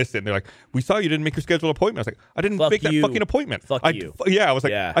called when I missed it. And they're like, we saw you didn't make your scheduled appointment. I was like, I didn't Fuck make that you. fucking appointment. Fuck I, you. Yeah, I was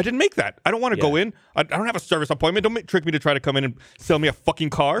like, Yeah. I didn't make that. I don't want to go Yeah. in. I don't have a service appointment. Don't trick me to try to come in and sell me a fucking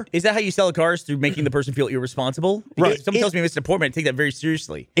car. Is that how you sell cars, through making the person feel irresponsible? Right. If someone tells me I missed an appointment, I take that very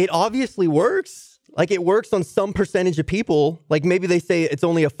seriously. It obviously works. Like it works on some percentage of people. Like maybe they say it's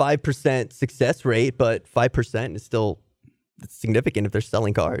only a 5% success rate, but 5% is still significant if they're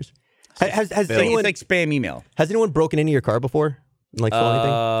selling cars. Has anyone It's like spam email. has anyone broken into your car before? Like stole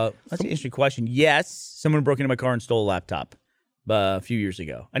anything? That's an interesting question. Yes, someone broke into my car and stole a laptop a few years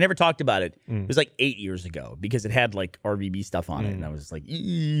ago. I never talked about it. It was like 8 years ago because it had like RVB stuff on it, and I was just like,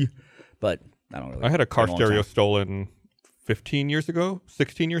 "Ee." But I don't really. I had a car been long stereo time. stolen 15 years ago,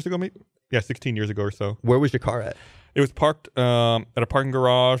 16 years ago, maybe. Yeah, 16 years ago or so. Where was your car at? It was parked at a parking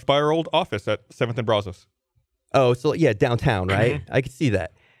garage by our old office at 7th and Brazos. Oh, so yeah, downtown, right? I could see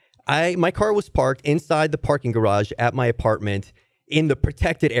that. My car was parked inside the parking garage at my apartment in the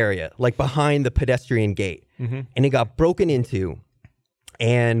protected area, like behind the pedestrian gate. And it got broken into.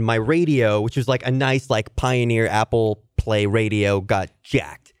 and my radio, which was like a nice like Pioneer Apple Play radio, got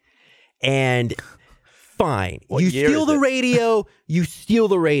jacked. And fine, What you year steal is the it? radio, you steal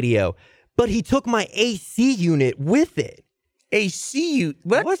the radio, but he took my AC unit with it. AC,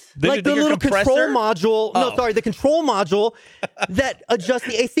 what? Did Like you the take your little control compressor? module. No, Oh. sorry, the control module that adjusts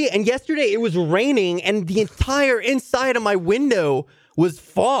the AC. And yesterday it was raining, and the entire inside of my window was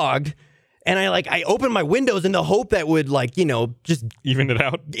fogged. And I opened my windows in the hope that would just Even it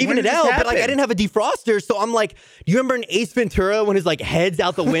out. even did it this out. But I happen? didn't have a defroster, so I'm like, do you remember in Ace Ventura when his head's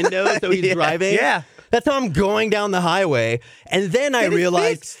out the window so he's driving? Yeah. That's how I'm going down the highway. And then I Get it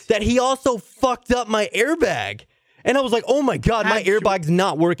realized fixed. that he also fucked up my airbag. And I was like, oh my God, my How'd you- airbag's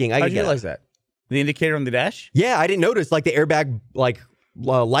not working. I How'd could you get realize that? The indicator on the dash? Yeah, I didn't notice. Like the airbag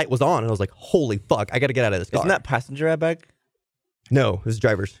light was on. And I was like, holy fuck, I got to get out of this car. Isn't that passenger airbag? No, this is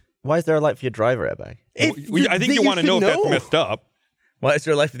driver's. Why is there a light for your driver airbag? I think you want to know if that's messed up. Why is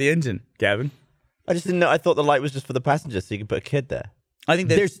there a light for the engine, Gavin? I just didn't know. I thought the light was just for the passenger, so you could put a kid there. I think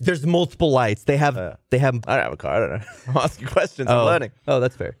that There's multiple lights. They have I don't have a car. I don't know. I'm asking questions. I'm learning. Oh,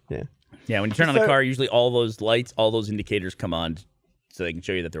 that's fair. Yeah. when you turn on the So- car, usually all those lights, all those indicators come on so they can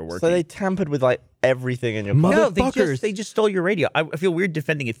show you that they're working. So they tampered with everything in your car. Mother- no, Motherfuckers. they just stole your radio. I feel weird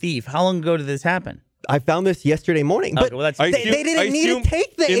defending a thief. How long ago did this happen? I found this yesterday morning. But Okay, well, that's I they assume- didn't I need to assume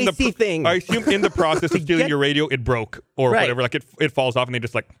take the in AC thing. I assume in the process of stealing get- your radio, it broke or Right. whatever. Like it falls off and they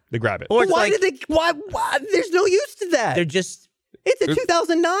just they grab it. Or it's Why like did they? Why? There's no use to that. they're just It's a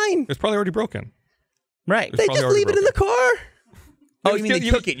 2009. It's probably already broken. right. They probably just already leave it in the car. Oh, you mean they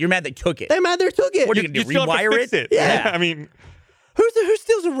still- took it? You're mad they took it? They're mad they took it. What are you gonna do? still have to Rewire fix it? Yeah. I mean, Who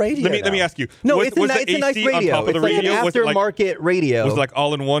steals a radio? let me ask you. No, was, it's a, was ni- the it's a nice AC on radio. top of It's the like radio? an Was it aftermarket radio. was it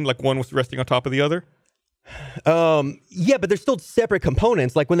all in one? Like one was resting on top of the other? Yeah, but they're still separate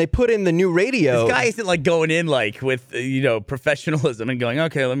components. Like when they put in the new radio. This guy isn't going in with professionalism and going,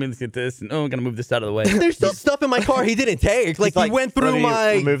 okay, let me look at this, and I'm gonna move this out of the way. There's still stuff in my car he didn't take. Like he went through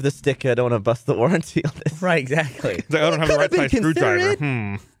my. Remove the sticker. I don't want to bust the warranty on this. Right, exactly. It's like, I don't have the right Could've size been screwdriver.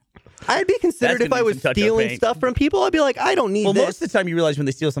 considerate. I'd be considered That's if I gonna was need some touch-up stealing paint. stuff from people. I'd be like, I don't need Well, this. most of the time you realize when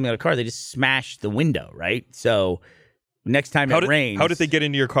they steal something out of a car, they just smash the window, right? So next time it rains, How did they get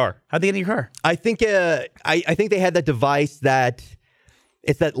into your car? How'd they get in your car? I think I think they had that device that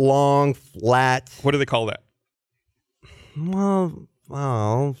it's that long flat. What do they call that? Well,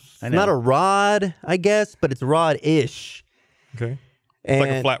 it's I not know. a rod, I guess, but it's rod-ish. Okay, And it's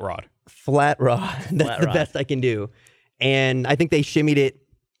like a flat rod. flat rod. That's Flat the rod. best I can do. And I think they shimmied it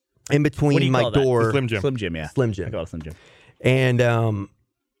in What do between you my call that? door. Slim Jim. Slim Jim, yeah. Slim Jim. I call it Slim Jim. And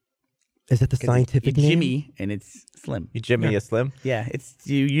is that the scientific You name? Jimmy, and it's slim. You Jimmy a Slim? Yeah,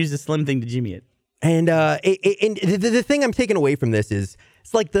 you use the slim thing to Jimmy it. And the thing I'm taking away from this is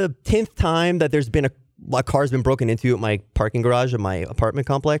it's like the 10th time that there's been a car's been broken into at my parking garage of my apartment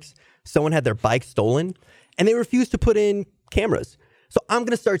complex. Someone had their bike stolen, and they refused to put in cameras. So I'm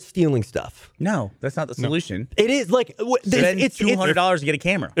gonna start stealing stuff. No, that's not the solution. It is like Spend it's $200 to get a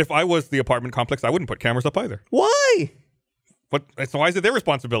camera. If I was the apartment complex, I wouldn't put cameras up either. why? But so why is it their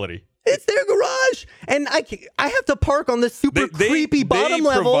responsibility? It's their garage, and I have to park on this super creepy bottom they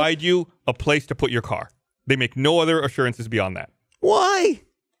level. provide you a place to put your car. They make no other assurances beyond that. Why?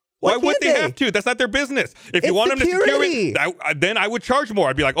 Why would can't they have to? That's not their business. If you It's want them to secure security. it, then I would charge more.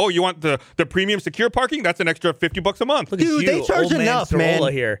 I'd be like, oh, you want the premium secure parking? That's an extra $50 a month. Look at Dude, you, they charge old man enough, man.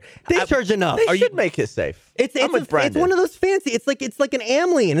 Sorolla here. They charge enough. They should make it safe. I'm with It's Brandon. one of those fancy. It's like an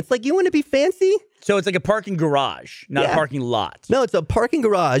Amley, and it's like you want to be fancy. So it's like a parking garage, not Yeah. a parking lot. No, it's a parking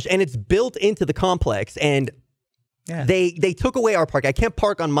garage, and it's built into the complex. And Yeah. they took away our park. I can't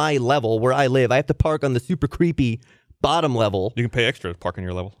park on my level where I live. I have to park on the super creepy bottom level. You can pay extra to park in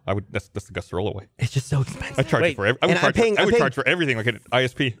your level. That's the Gus Sorolla way. It's just so expensive. I charge Wait, you for every, I and would, I'm charge, paying- for, I I'm would paying- charge for everything like an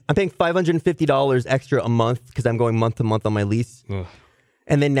ISP. I'm paying $550 extra a month because I'm going month to month on my lease. Ugh.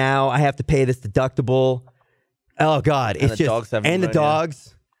 And then now I have to pay this deductible. Oh God, it's the just dogs haven't and the been, yeah.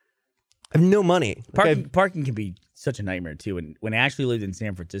 dogs. I have no money. Parking can be such a nightmare too. And when Ashley lived in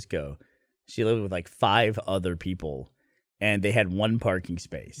San Francisco, she lived with like 5 other people, and they had one parking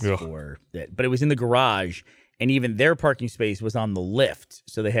space Ugh. for that, but it was in the garage, and even their parking space was on the lift.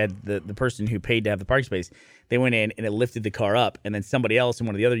 So they had the person who paid to have the parking space. They went in and it lifted the car up, and then somebody else in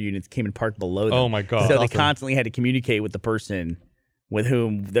one of the other units came and parked below them. Oh, my God. So they Awesome. constantly had to communicate with the person with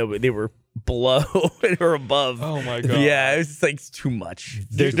whom they were below or above. Oh, my God. Yeah, it was just like it's too much.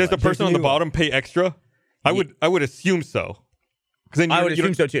 Does the person on the bottom pay extra? I would assume so. Because then I would you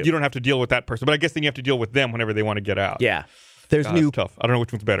assume don't- so, too. You don't have to deal with that person, but I guess then you have to deal with them whenever they want to get out. Yeah, There's God, new it's tough. I don't know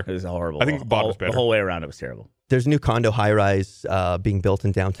which one's better. it was horrible. I think the bottom was better. The whole way around, it was terrible. there's new condo high rise being built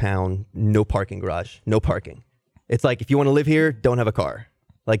in downtown. No parking garage. No parking. It's like if you want to live here, don't have a car.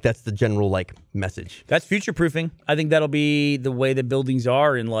 Like that's the general like message. That's future proofing. I think that'll be the way that buildings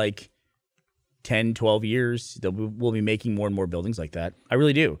are in like 10, 12 years. We'll be making more and more buildings like that. I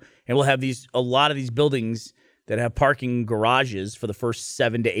really do. And we'll have a lot of these buildings that have parking garages for the first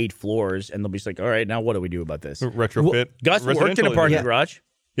 7 to 8 floors. And they'll be just like, all right, now what do we do about this? Retrofit. Gus worked in a residential parking edition. garage.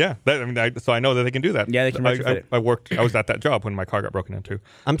 Yeah, so I know that they can do that. Yeah, they can retrofit it. I worked. I was at that job when my car got broken into.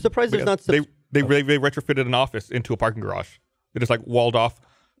 I'm surprised there's not. They retrofitted an office into a parking garage. They just like walled off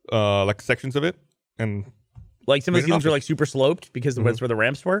like sections of it, and Like some of Made the an rooms are office. like super sloped because that's where the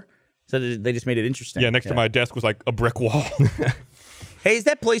ramps were. So they just made it interesting. yeah, next to my desk was like a brick wall. Hey, is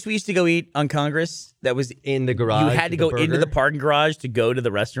that place we used to go eat on Congress that was in the garage. you had to go with into the parking garage to go to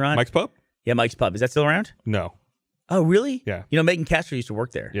the restaurant? Mike's Pub? Yeah, Mike's Pub. Is that still around? No. Oh, really? Yeah. You know, Megan Castro used to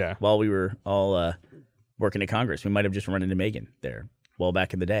work there. Yeah. While we were all working at Congress. We might have just run into Megan there well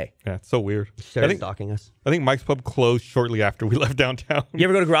back in the day. Yeah, it's so weird. Started stalking us. I think Mike's Pub closed shortly after we left downtown. You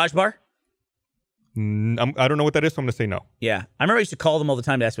ever go to Garage Bar? I don't know what that is, so I'm going to say no. Yeah. I remember I used to call them all the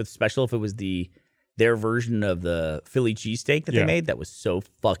time to ask what's special if it was their version of the Philly cheesesteak that they Yeah. made that was so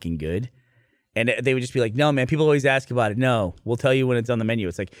fucking good. And they would just be like, no, man, people always ask about it. No, we'll tell you when it's on the menu.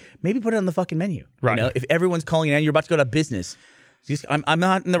 It's like, maybe put it on the fucking menu. Right. You know, if everyone's calling it and you're about to go to business, I'm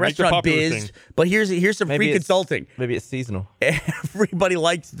not in the Make the restaurant popular biz, thing. but here's some Maybe free it's- consulting. Maybe it's seasonal. Everybody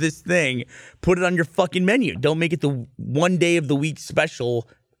likes this thing. Put it on your fucking menu. Don't make it the one day of the week special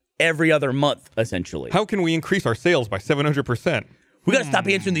every other month, essentially. How can we increase our sales by 700%? We got to stop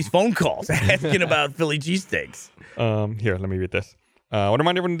answering these phone calls asking about Philly cheesesteaks. Here, let me read this. I want to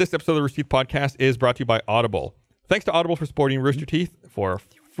remind everyone this episode of the Receipt Podcast is brought to you by Audible. Thanks to Audible for supporting Rooster Teeth. For a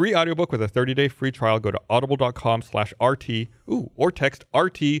free audiobook with a 30-day free trial, go to audible.com/RT or text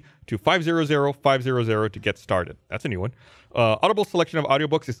RT to 500-500 to get started. That's a new one. Audible's selection of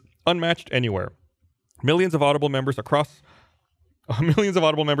audiobooks is unmatched anywhere. Millions of Audible members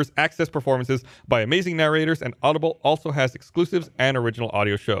access performances by amazing narrators, and Audible also has exclusives and original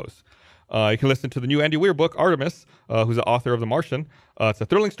audio shows. You can listen to the new Andy Weir book, Artemis, who's the author of The Martian. It's a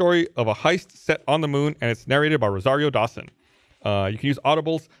thrilling story of a heist set on the moon, and it's narrated by Rosario Dawson. You can use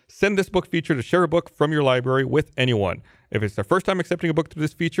Audible's Send This Book feature to share a book from your library with anyone. If it's their first time accepting a book through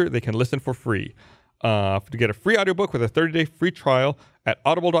this feature, they can listen for free. To get a free audiobook with a 30-day free trial at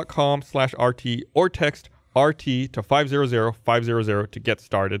audible.com/RT or text RT to 500-500 to get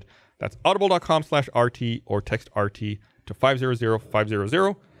started. That's audible.com/RT or text RT to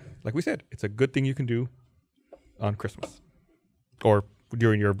 500-500. Like we said, it's a good thing you can do on Christmas or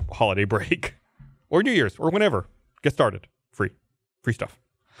during your holiday break or New Year's or whenever. Get started. Free stuff.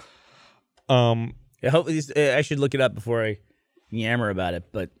 I hope I should look it up before I yammer about it.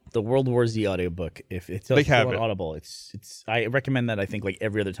 But the World War Z audiobook, if it's They still have on it. Audible, it's I recommend that. I think like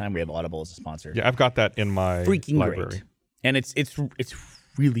every other time we have Audible as a sponsor. Yeah, I've got that in my Freaking library. great, and it's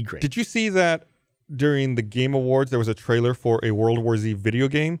really great. Did you see that during the Game Awards there was a trailer for a World War Z video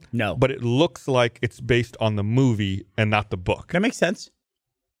game? No. But it looks like it's based on the movie and not the book. That makes sense.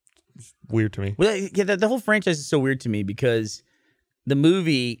 Weird to me. Well, yeah, the whole franchise is so weird to me because the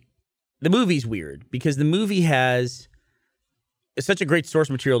movie's weird because the movie has such a great source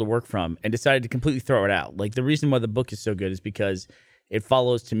material to work from and decided to completely throw it out. Like the reason why the book is so good is because it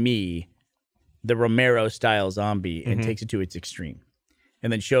follows, to me, the Romero style zombie and takes it to its extreme.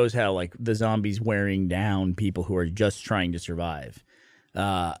 And then shows how like the zombies wearing down people who are just trying to survive.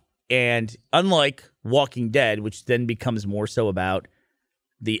 And unlike Walking Dead, which then becomes more so about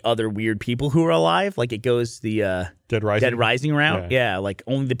the other weird people who are alive, like it goes the Dead Rising route. Yeah, like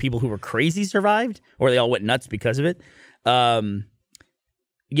only the people who were crazy survived, or they all went nuts because of it.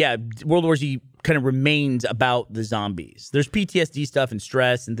 Yeah, World War Z kind of remains about the zombies. There's PTSD stuff and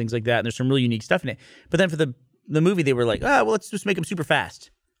stress and things like that, and there's some really unique stuff in it. But then for the movie, they were like, well, let's just make them super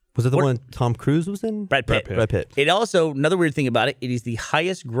fast. Was it the one Tom Cruise was in? Brad Pitt. Brad Pitt. It also, another weird thing about it, it is the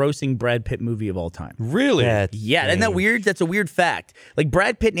highest grossing Brad Pitt movie of all time. Really? Yeah, isn't that weird? That's a weird fact. Like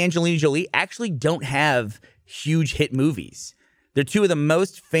Brad Pitt and Angelina Jolie actually don't have huge hit movies. They're two of the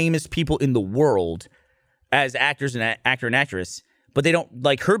most famous people in the world as actors and actor and actress, but they don't,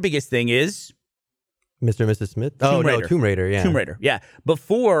 like, her biggest thing is Mr. and Mrs. Smith? Tomb Raider. No, Tomb Raider, yeah. Tomb Raider. Yeah.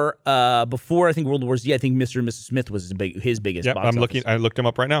 Before I think World War Z, I think Mr. and Mrs. Smith was his biggest Yeah, box I'm looking. office. I looked him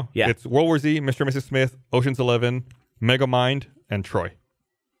up right now. Yeah. It's World War Z, Mr. and Mrs. Smith, Ocean's 11, Megamind, and Troy.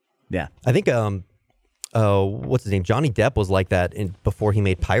 Yeah. I think, what's his name? Johnny Depp was like that before he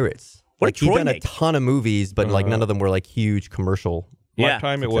made Pirates. What Like did Troy he's done make? a ton of movies, but like none of them were like huge commercial. Yeah.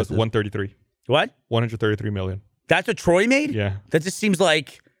 Lifetime, it was Successes. 133. What? 133 million. That's what Troy made? Yeah. That just seems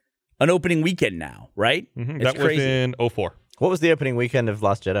like an opening weekend now, right? Mhm. It's That was crazy. in 04. What was the opening weekend of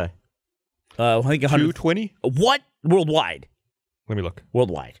Last Jedi? I think 100. 220? What? Worldwide? Let me look.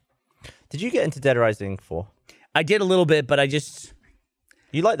 worldwide. Did you get into Dead Rising 4? I did a little bit, but I just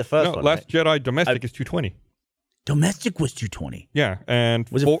You like the first No, one, Last right? Jedi domestic is 220. domestic was 220. Yeah, and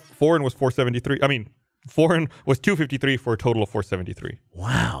Was it- foreign was 473. I mean, foreign was 253 for a total of 473.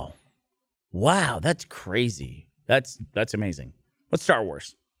 Wow, that's crazy. That's amazing. What's Star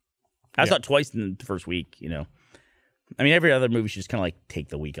Wars? I saw it twice in the first week. You know, I mean, every other movie should just kind of like take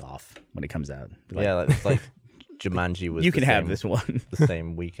the week off when it comes out. Be like, Yeah, like, it's like Jumanji was. you the can have same- this one. the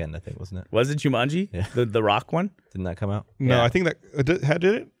same weekend, I think, wasn't it? Was it Jumanji? Yeah. The Rock one? Didn't that come out? No, Yeah. I think that did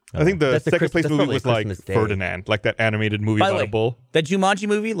it. I think the That's the second Christ- place that's movie probably was like Christmas Day. Ferdinand, like that animated movie By the about way, a bull. that Jumanji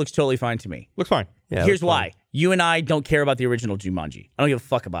movie looks totally fine to me. Looks fine. Yeah, Here's that's why. You and I don't care about the original Jumanji. I don't give a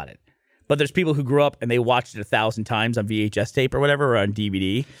fuck about it. But there's people who grew up and they watched it 1,000 times on VHS tape or whatever, or on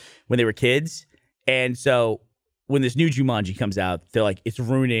DVD when they were kids. And so when this new Jumanji comes out, they're like, it's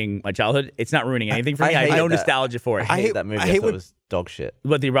ruining my childhood. It's not ruining anything for me. I hate have no that. nostalgia for it. I hate that movie. I I hate thought when- it was dog shit.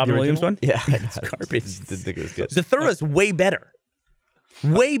 What, the Robin Williams one? Yeah, It's garbage. Didn't think it was good. Zathura's way better.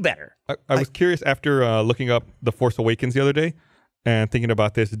 Way better. I was curious after looking up The Force Awakens the other day and thinking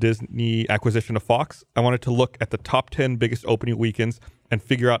about this Disney acquisition of Fox. I wanted to look at the top 10 biggest opening weekends and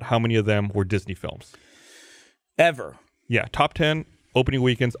figure out how many of them were Disney films. Ever. Yeah, top 10 opening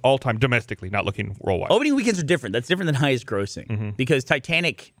weekends all time domestically, not looking worldwide. Opening weekends are different. That's different than highest grossing because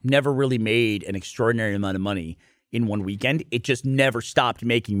Titanic never really made an extraordinary amount of money in one weekend. It just never stopped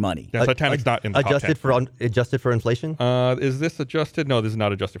making money. Yeah, Titanic's not in the top 10. Adjusted for inflation. Is this adjusted? No, this is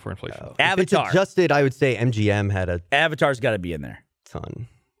not adjusted for inflation. If it's Avatar. adjusted, I would say MGM had a Avatar's got to be in there. ton.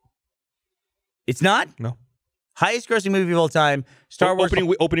 It's not? No. Highest grossing movie of all time. Star Wars.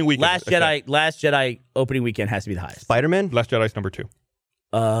 opening weekend. Last Jedi opening weekend has to be the highest. Spider-Man. Last Jedi's number 2.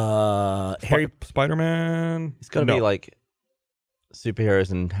 Harry. Spider-Man. It's got to be like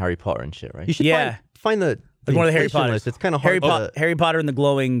superheroes and Harry Potter and shit, right? You should Yeah. find the Like one of the Harry inflation Potters. list. It's kind of Harry, hard to. Harry Potter and the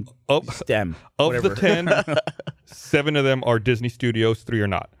glowing Oh, stem. Of whatever. the 10, 7 of them are Disney Studios, 3 are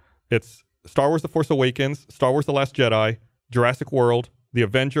not. It's Star Wars The Force Awakens, Star Wars The Last Jedi, Jurassic World, The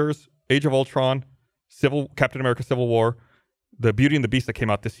Avengers, Age of Ultron, Captain America Civil War, The Beauty and the Beast that came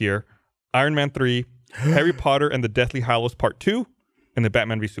out this year, Iron Man 3, Harry Potter and the Deathly Hallows Part 2, and the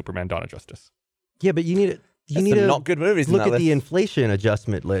Batman v Superman Dawn of Justice. Yeah, but you need it. You That's need some to not good movies in look that at the list. inflation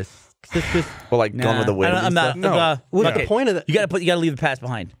adjustment list. 'Cause it's just Or like Gone with the Wind. I'm not. No. what's okay. the point of that? You gotta leave the past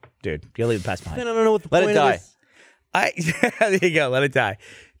behind, dude. You gotta leave the past behind. I don't know what the Let it point die. of this. There you go. Let it die.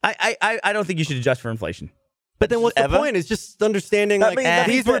 I don't think you should adjust for inflation. But then what's the Ever? point? It's just understanding That means- that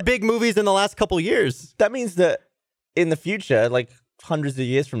these means were that- big movies in the last couple years. That means that in the future, like hundreds of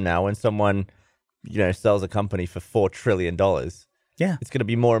years from now, when someone, sells a company for $4 trillion, Yeah. it's going to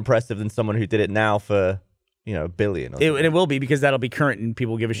be more impressive than someone who did it now for, a billion. Or And something. it will be because that'll be current and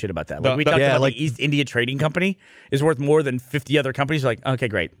people give a shit about that. Like we The- talked yeah, about like- the East India Trading Company is worth more than 50 other companies. Like, okay,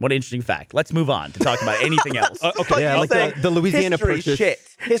 great. What an interesting fact. Let's move on to talk about anything else. Okay. Yeah, like the Louisiana History's Purchase. shit.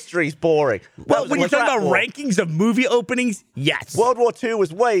 History's boring. Well, That when was you're a talking crap about war. rankings of movie openings, yes. World War II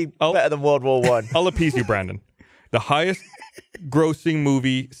was way better than World War One. I'll appease you, Brandon. The highest grossing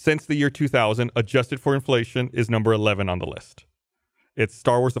movie since the year 2000, adjusted for inflation, is number 11 on the list. It's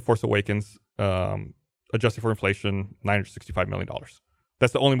Star Wars The Force Awakens, adjusted for inflation, $965 million.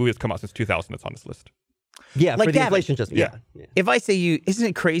 That's the only movie that's come out since 2000 that's on this list. Yeah, Like for the Gavin. inflation just Yeah. If I say isn't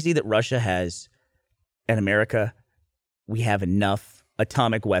it crazy that Russia has, and America, we have enough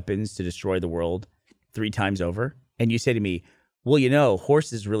atomic weapons to destroy the world 3 times over? And you say to me, well,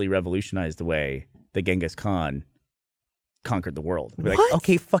 horses really revolutionized the way that Genghis Khan conquered the world. We're like, What?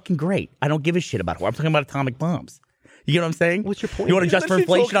 okay, fucking great. I don't give a shit about horses. I'm talking about atomic bombs. You get what I'm saying? What's your point? You want to adjust for What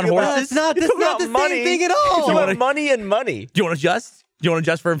are you inflation on talking about? horses? That's not the same thing at It's all. about money and money. Do you want to adjust? Do you want to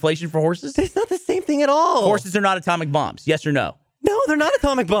adjust for inflation for horses? It's not the same thing at all. Horses are not atomic bombs. Yes or no? No, they're not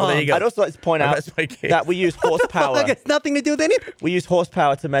atomic bombs. there you go. I'd also like to point out That's my case. that we use horsepower. Fuck, it's nothing to do with anything. We use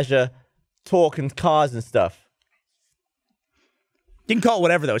horsepower to measure torque and cars and stuff. You can call it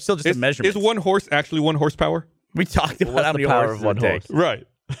whatever, though. It's still just a measurement. Is one horse actually 1 horsepower? We talked about What's how the many power horses of one it takes. horse?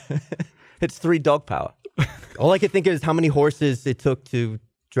 Right. It's 3 dog power. All I can think is how many horses it took to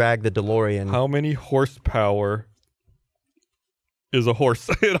drag the DeLorean. How many horsepower is a horse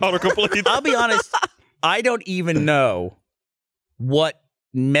in autocomplete? I'll be honest, I don't even know what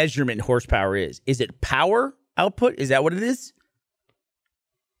measurement horsepower is. Is it power output? Is that what it is?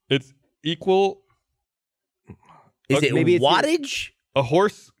 It's equal. Is it maybe it's wattage? A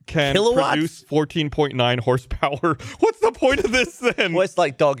horse can Kilowatts? produce 14.9 horsepower. What's the point of this then? Well, it's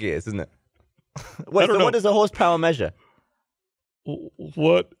like dog ears, isn't it? Wait, don't so know. what does a horsepower measure?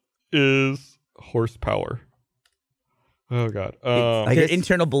 What is horsepower? Oh god. I Their guess-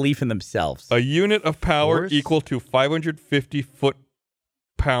 internal belief in themselves. A unit of power Force? equal to 550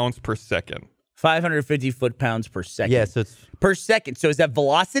 foot-pounds per second. 550 foot-pounds per second. Yeah, so it's Per second. So is that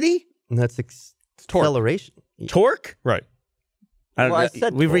velocity? that's torque. acceleration. Torque? Right. I don't Well, I know.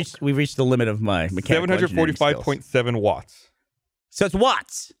 said We've torque. reached the limit of my mechanical engineering skills. 745.7 watts. So it's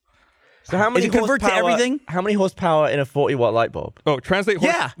watts. So how many it convert to horsepower- everything? How many horsepower in a 40-watt light bulb? Oh, translate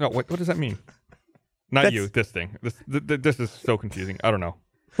horse. Yeah. No, what does that mean? Not That's- you. This thing. This is so confusing. I don't know.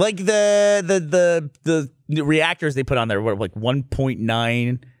 Like the reactors they put on there were like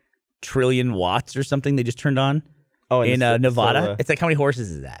 1.9 trillion watts or something they just turned on Oh, in the Nevada. solar- It's like how many horses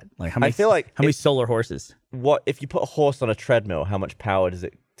is that? Like how many? I feel like how many if- solar horses? What if you put a horse on a treadmill? How much power does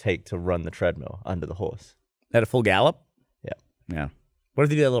it take to run the treadmill under the horse? At a full gallop? Yeah. Yeah. What if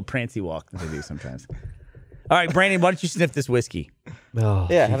they do that little prancy walk that they do sometimes? All right, Brandon, why don't you sniff this whiskey? Oh,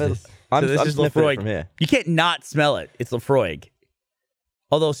 Yeah, have a. Jesus. I'm, So this I'm is sniffing Lafroig. it from here. You can't not smell it. It's Lafroig.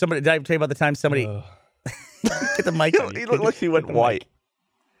 Although somebody, did I tell you about the time somebody get the mic on? He looked like he went white.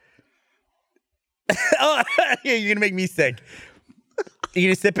 Oh, yeah, you're gonna make me sick. You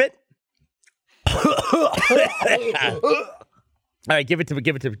gonna sip it? All right, give it to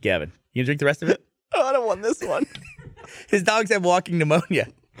Gavin. You gonna drink the rest of it? Oh, I don't want this one. His dogs have walking pneumonia.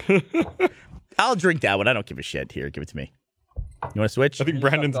 I'll drink that one. I don't give a shit. Here, give it to me. You want to switch? I think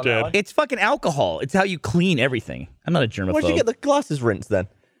Brandon's on that dead. one? It's fucking alcohol. It's how you clean everything. I'm not a germaphobe. Where'd you get the glasses rinsed then?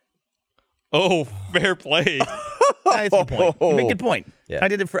 Oh, fair play. That's a good point. You make a good point. Yeah. I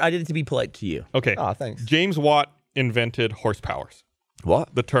did it to be polite to you. Okay. Ah, thanks. James Watt invented horsepowers.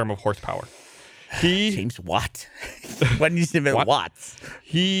 What? The term of horsepower. He James Watt. Why didn't you say Watt? Watts?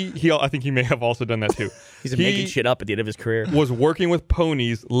 he. I think he may have also done that too. He's making shit up at the end of his career. Was working with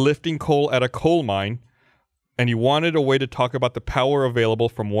ponies lifting coal at a coal mine, and he wanted a way to talk about the power available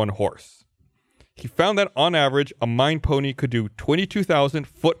from one horse. He found that on average, a mine pony could do 22,000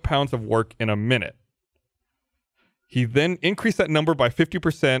 foot-pounds of work in a minute. He then increased that number by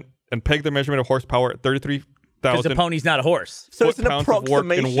 50% and pegged the measurement of horsepower at Because 33,000 the pony's not a horse. So it's an foot-pounds of work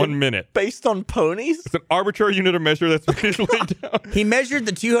approximation in 1 minute. based on ponies? It's an arbitrary unit of measure that's made its way down. He measured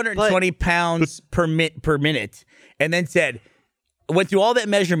the 220 pounds per minute, and then went through all that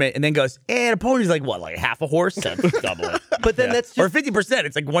measurement, and then goes, and a pony's like what, like half a horse? That's double it. But then that's Or just 50%.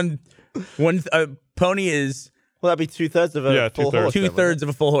 It's like one pony is Well, that'd be 2/3 of a Yeah, full 2/3. horse. then, wouldn't 2/3 of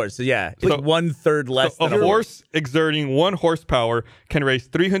a full horse. So yeah, it's So- like 1/3 less A than a horse exerting 1 horsepower can raise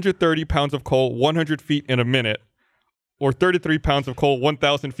 330 pounds of coal 100 feet in a minute, or 33 pounds of coal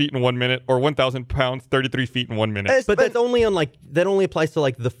 1,000 feet in 1 minute, or 1,000 pounds 33 feet in 1 minute. it? but that's only on that only applies to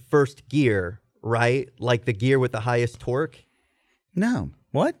like the first gear, right? Like the gear with the highest torque. No.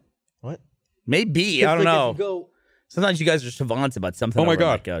 What? What? Maybe. I don't know. Sometimes you guys are savants about something. Oh my over on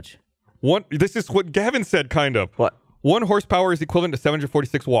God. that couch. This is what Gavin said, kind of. What? 1 horsepower is equivalent to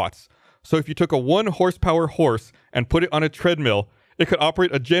 746 watts. So if you took a 1 horsepower horse and put it on a treadmill, it could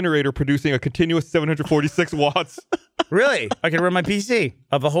operate a generator producing a continuous 746 watts. Really? I can run my PC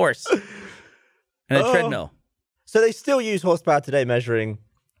of a horse and a treadmill. So they still use horsepower today measuring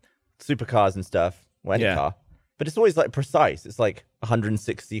supercars and stuff, or any Yeah. car. But it's always like precise. It's like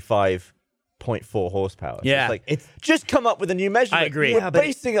 165.4 horsepower. So Yeah. it's just come up with a new measurement. I agree. We're Yeah, but-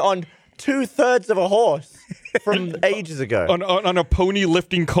 basing it on 2/3 of a horse from ages ago. on a pony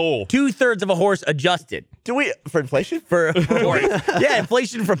lifting coal. 2/3 of a horse adjusted Do we, for inflation? for horse. Yeah,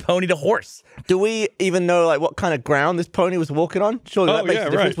 inflation from pony to horse. Do we even know like what kind of ground this pony was walking on? Surely that Oh, makes yeah, a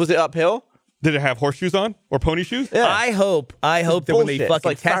difference. right. Was it uphill? Did it have horseshoes on or pony shoes? Yeah. I hope that when they bullshit. It's fucking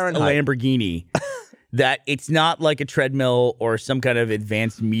like test Fahrenheit. a Lamborghini, that it's not like a treadmill or some kind of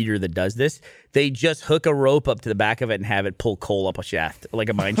advanced meter that does this. They just hook a rope up to the back of it and have it pull coal up a shaft, like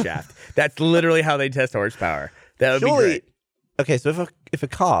a mine shaft. That's literally how they test horsepower. That would be Surely. great. Okay, so if a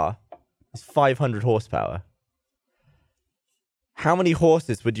car is 500 horsepower, how many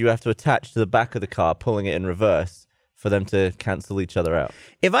horses would you have to attach to the back of the car, pulling it in reverse, for them to cancel each other out?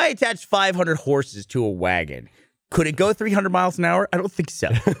 If I attached 500 horses to a wagon, could it go 300 miles an hour? I don't think so.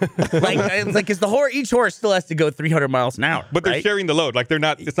 Because each horse still has to go 300 miles an hour. But they're right? sharing the load. Like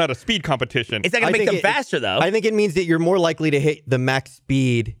it's not a speed competition. It's not going to make them faster, though. I think it means that you're more likely to hit the max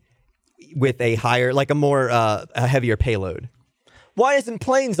speed with a higher, like a heavier payload. Why isn't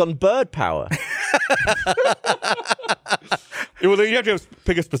planes on bird power? Well, then you have to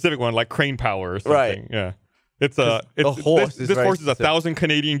pick a specific one, like crane power or something. Right. Yeah. It's a horse is This very horse is specific. 1,000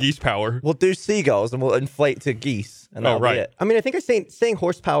 Canadian geese power. We'll do seagulls and we'll inflate to geese, and that'll right. be it. I mean, I think I'm saying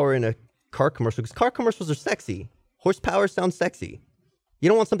horsepower in a car commercial because car commercials are sexy. Horsepower sounds sexy. You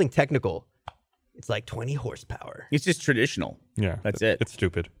don't want something technical. It's like 20 horsepower. It's just traditional. Yeah. That's it. It's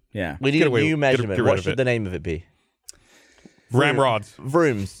stupid. Yeah. We need Get a away- new get measurement. rid What of should it. the name of it be? Ramrods.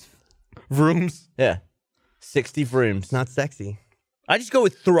 Vrooms. Vrooms. Yeah. 60 vrooms. Not sexy. I just go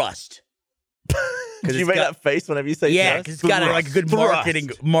with thrust. Did you make that face whenever you say Yeah, thrust? because it's got like a good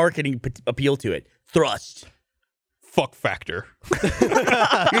Thrust. marketing appeal to it. Thrust. Fuck factor.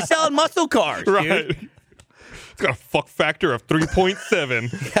 You're selling muscle cars, dude. Right. It's got a fuck factor of 3.7.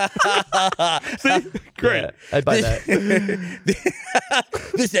 See? Great. Yeah, I'd buy that.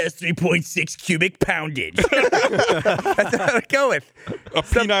 This has 3.6 cubic poundage. That's what I would go with. A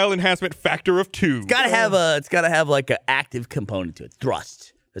penile enhancement factor of 2. It's gotta have like an active component to it.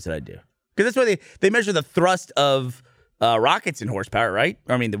 Thrust. That's what I do. Because that's why they measure the thrust of rockets in horsepower, right?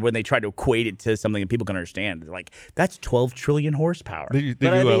 I mean, when they try to equate it to something that people can understand, they're like, that's 12 trillion horsepower. They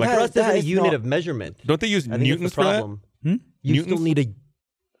But I do, mean, like, Thrust isn't that a is unit not- of measurement. don't they use I think newtons it's the for that? problem. You still Newtons? need a.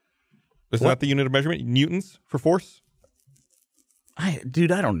 Is that the unit of measurement? Newtons for force?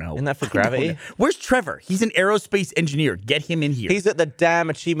 Dude, I don't know. Isn't that for I don't gravity? know. Where's Trevor? He's an aerospace engineer. Get him in here. He's at the damn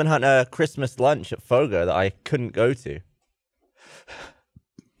Achievement Hunter Christmas lunch at Fogo that I couldn't go to.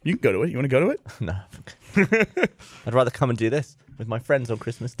 You can go to it. You want to go to it? No. I'd rather come and do this with my friends on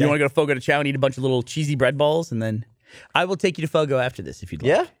Christmas Day. You want to go to Fogo to Chow and eat a bunch of little cheesy bread balls, and then I will take you to Fogo after this if you'd like.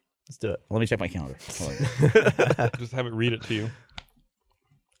 Yeah? Let's do it. Let me check my calendar. Hold on. Just have it read it to you.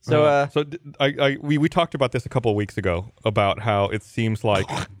 So, We talked about this a couple of weeks ago about how it seems like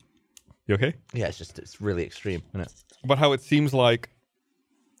you okay? yeah, it's really extreme, isn't it? About how it seems like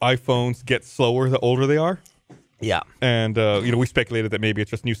iPhones get slower the older they are, Yeah. and we speculated that maybe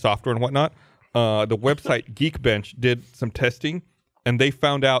it's just new software and whatnot. The website Geekbench did some testing, and they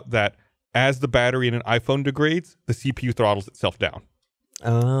found out that as the battery in an iPhone degrades, the CPU throttles itself down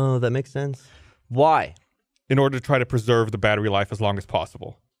Oh, that makes sense. Why? in order to try to preserve the battery life as long as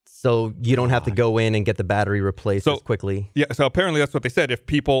possible. So you don't have to go in and get the battery replaced So- as quickly. Yeah, so apparently that's what they said. If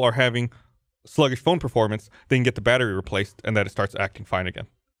people are having sluggish phone performance, they can get the battery replaced, and that it starts acting fine again.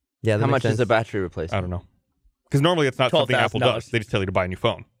 Yeah, that How makes much sense. is a battery replacement? I don't know. Because normally it's not something Apple $12,000. does. They just tell you to buy a new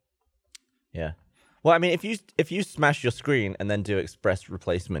phone. Yeah. Well, I mean, if you smash your screen and then do express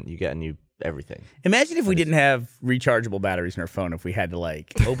replacement, you get a new everything. Imagine if we didn't have rechargeable batteries in our phone, if we had to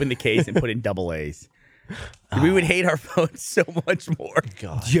like open the case and put in double A's. We would hate our phones so much more.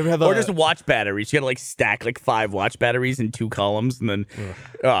 God. Do you ever have Or a? just watch batteries. You gotta like stack like 5 watch batteries in 2 columns, and then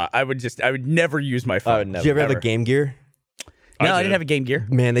I would never use my phone. I would never. do you ever have a ever. Game Gear? No, I did. didn't have a Game Gear.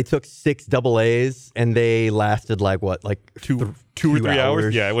 Man, they took 6 AA's and they lasted like what, like Two or 3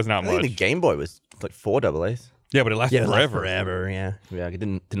 hours? Yeah, it was not I think the much. Game Boy was like 4 AA's. Yeah, but it lasted Yeah, it lasted forever. forever. Yeah. Yeah, it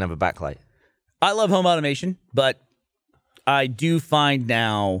didn't have a backlight. I love home automation, but I do find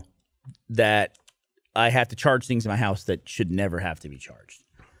now that I have to charge things in my house that should never have to be charged.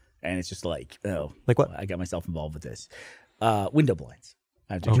 And it's just like, oh, Like what? I got myself involved with this. Window blinds.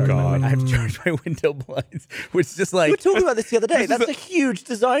 I have to charge my window blinds, which is just We were like, talking about this the other day. That's a huge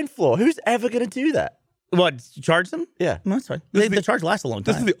design flaw. Who's ever going to do that? what, charge them? Yeah. No, that's fine. The charge lasts a long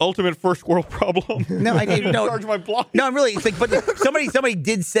time. This is the ultimate first world problem. No, I didn't know. Charge my blind. No, I'm really. It's like, but somebody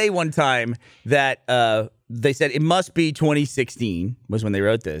did say one time that they said it must be 2016 was when they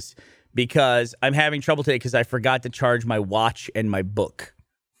wrote this because I'm having trouble today because I forgot to charge my watch and my book,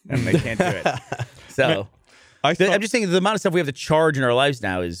 and they can't do it. So I saw, I'm just saying the amount of stuff we have to charge in our lives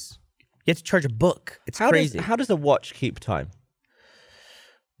now is you have to charge a book. It's crazy. How does a watch keep time?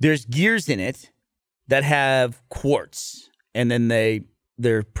 There's gears in it that have quartz, and then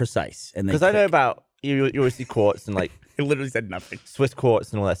they're precise. And Because I know about you always see quartz and like it literally said nothing. Swiss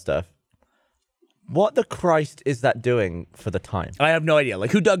quartz and all that stuff. What the Christ is that doing for the time? I have no idea.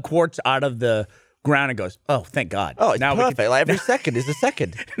 Like, who dug quartz out of the ground and goes, "Oh, thank God." Oh, it's now perfect. We can, Like every second is a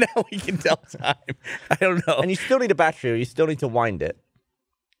second. now we can tell time. I don't know. And you still need a battery or you still need to wind it.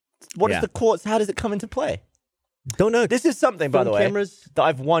 What is Yeah. the quartz? How does it come into play? Don't know. This is something, by Film the way, cameras? that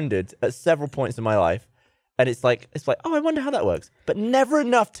I've wondered at several points in my life. And it's like, oh, I wonder how that works. But never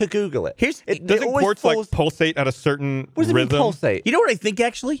enough to Google it. It doesn't always quartz falls- like pulsate at a certain What does it mean, rhythm? pulsate? You know what I think,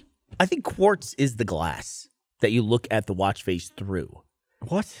 actually? I think quartz is the glass that you look at the watch face through.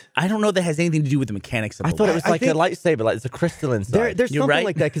 What? I don't know that has anything to do with the mechanics of I the thought it watch. was like a think- lightsaber, like there's a crystal inside. There's You're something right.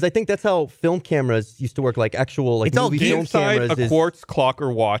 like that because I think that's how film cameras used to work, like actual like It's all movie film Inside cameras. a is- quartz clock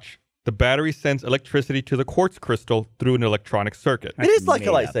or watch, the battery sends electricity to the quartz crystal through an electronic circuit. It is like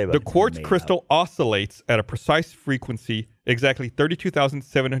a made up. lightsaber. The quartz made crystal oscillates at a precise frequency, exactly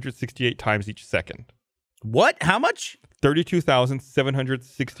 32,768 times each second. What? How much?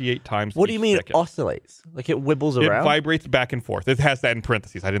 32,768 times What do you each mean second. oscillates? Like it wibbles It around? vibrates back and forth. It has that in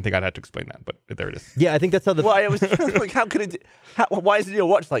parentheses. I didn't think I'd have to explain that, but there it is. Yeah, I think that's how the. Why? It was like, how could it? Why is it your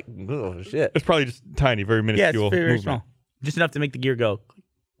watch like? Oh shit! It's probably just tiny, very Yeah, it's minuscule very, very movement. small. Just enough to make the gear go.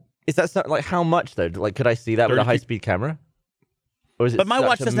 Is that something like how much though? Like, could I see that with a 32 high-speed camera? Or is it But my such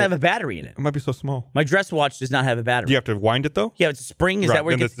watch a doesn't have a battery in it. It might be so small. My dress watch does not have a battery. Do you have to wind it though? Yeah, it's a spring. Is right. that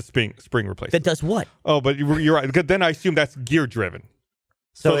where it then gets? there's the spring replacement. That does what? Oh, but you're right. Because then I assume that's gear driven.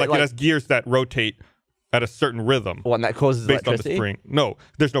 So like it has gears that rotate at a certain rhythm one that causes based on the electricity? spring. No,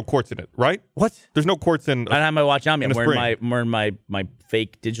 there's no quartz in it, right? What? There's no quartz in. I don't have my watch on me. I'm In a wearing my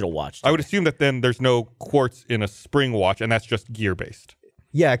fake digital watch. I would assume that then there's no quartz in a spring watch, and that's just gear based.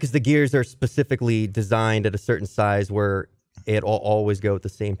 Yeah, because the gears are specifically designed at a certain size where it will always go at the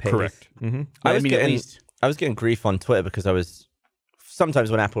same pace. Correct. Mm-hmm. I was at getting least. I was getting grief on Twitter because I was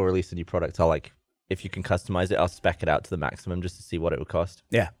sometimes when Apple release a new product, I'll like if you can customize it, I'll spec it out to the maximum just to see what it would cost.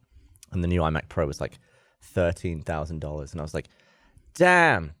 Yeah. And the new iMac Pro was like $13,000, and I was like,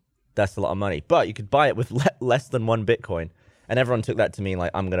 damn, that's a lot of money. But you could buy it with less than 1 Bitcoin, and everyone took that to mean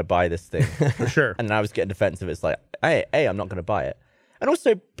like I'm gonna buy this thing For sure. and I was getting defensive. It's like, A, I'm not gonna buy it, and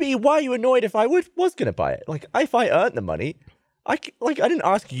also B, why are you annoyed if I was gonna buy it? Like if I earned the money. I didn't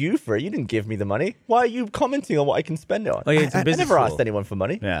ask you for it. You didn't give me the money. Why are you commenting on what I can spend it on? Oh, yeah, it's a I business never tool. asked anyone for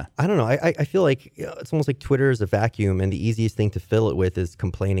money. Yeah. I don't know. I feel like it's almost like Twitter is a vacuum, and the easiest thing to fill it with is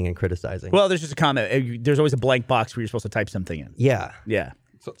complaining and criticizing. Well, there's just a comment. There's always a blank box where you're supposed to type something in. yeah. Yeah.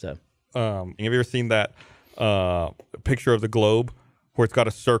 So Have you ever seen that picture of the globe where it's got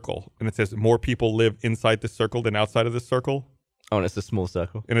a circle and it says more people live inside this circle than outside of this circle? Oh, and it's a small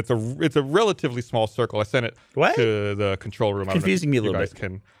circle. And it's a relatively small circle. I sent it What? to the control room. I don't know if Confusing me a you little guys bit.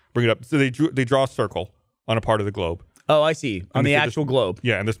 Can bring it up. So they draw a circle on a part of the globe. Oh, I see. On And the so actual globe.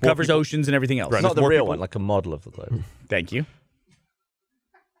 Yeah, and there's more Covers people- oceans and everything else. Right. Not there's the more real people- one, like a model of the globe. Thank you.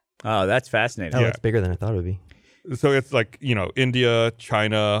 Oh, that's fascinating. Oh, Yeah. it's bigger than I thought it would be. So it's like, India,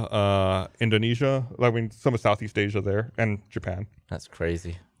 China, Indonesia. I mean, some of Southeast Asia there, and Japan. That's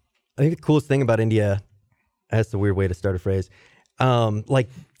crazy. I think the coolest thing about India, that's a weird way to start a phrase. Like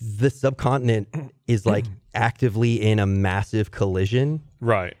the subcontinent is like actively in a massive collision,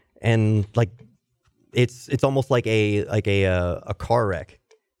 Right. and like it's almost like a car wreck,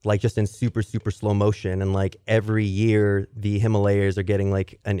 like just in super slow motion. And like every year, the Himalayas are getting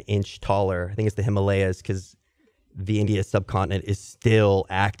like an inch taller. I think it's the Himalayas because the India subcontinent is still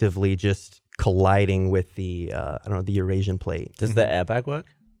actively just colliding with the the Eurasian plate. Does the airbag work?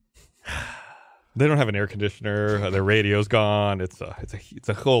 They don't have an air conditioner. Their radio's gone. It's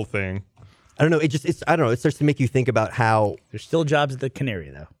a whole thing. I don't know. I don't know. It starts to make you think about how There's still jobs at the Canary,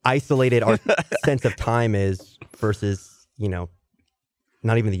 though. isolated our sense of time is versus,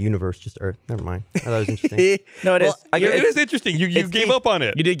 not even the universe, just Earth. Never mind. I thought it was interesting. No, it is. I Yeah, get it is interesting. You it's gave the- up on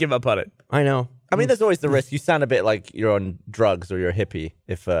it. You did give up on it. I know. I mean, there's always the risk. You sound a bit like you're on drugs or you're a hippie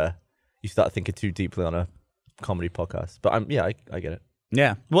if you start thinking too deeply on a comedy podcast. But I get it.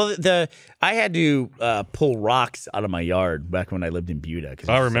 Yeah. Well, I had to pull rocks out of my yard back when I lived in Buda.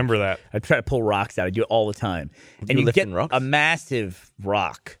 I remember that. I try to pull rocks out. I do it all the time. And you you get lifting rocks? a massive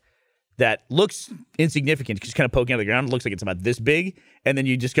rock that looks insignificant, just kind of poking out of the ground. It looks like it's about this big. And then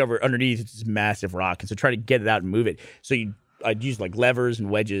you discover underneath it's this massive rock. And so try to get it out and move it. So I'd use like levers and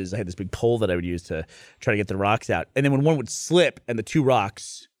wedges. I had this big pole that I would use to try to get the rocks out. And then when one would slip and the two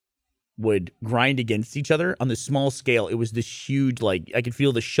rocks would grind against each other on this small scale, it was this huge, like, I could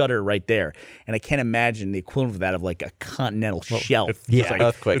feel the shudder right there. And I can't imagine the equivalent of that of like a continental shelf. it's- Just yeah, like,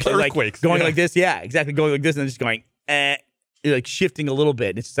 earthquake. It's like earthquakes. going yeah. like this. Yeah, exactly. Going like this and then just going, like shifting a little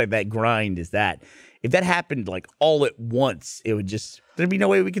bit. It's just like that grind is that. If that happened like all at once, it would just, there'd be no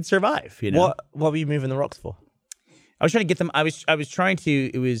way we could survive, What were you moving the rocks for? I was trying to get them. I was trying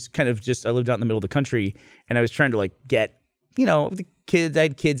to. It was kind of just. I lived out in the middle of the country, and I was trying to like get, the kids. I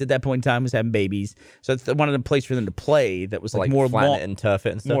had kids at that point in time. Was having babies, so I wanted a place for them to play that was like more flatten lawn, it and turf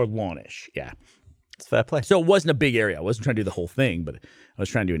it and stuff. more lawnish. Yeah. It's fair play. So it wasn't a big area. I wasn't trying to do the whole thing, but I was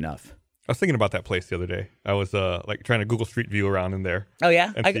trying to do enough. I was thinking about that place the other day. I was like trying to Google Street View around in there Oh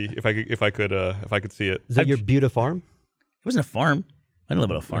yeah, and see if I could see it. Is that your Buda farm? It wasn't a farm. I didn't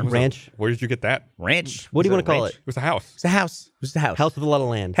live on a farm. Ranch? Where did you get that? Ranch. What do you want to call ranch. it? It was a house. It's a house. It was a house. House with a lot of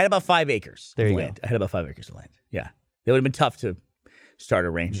land. Had about 5 acres. There of you go. land. I had about 5 acres of land. Yeah, it would have been tough to start a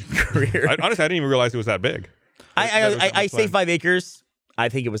ranch career. Honestly, I didn't even realize it was that big. I say 5 acres. I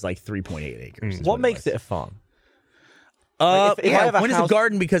think it was like 3.8 acres. is What makes was. it a farm? Like if I have a when is house- a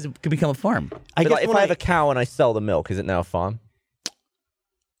garden because it could become a farm? I But, guess like, if when I have a cow and I sell the milk, is it now a farm?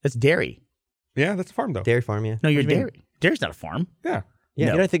 That's dairy. Yeah, that's a farm though. dairy farm, yeah. No, you're What do you mean? dairy. Dairy's not a farm. Yeah. Yeah.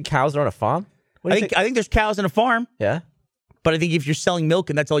 No. You don't think cows are on a farm? What do you I think there's cows in a farm, Yeah, but I think if you're selling milk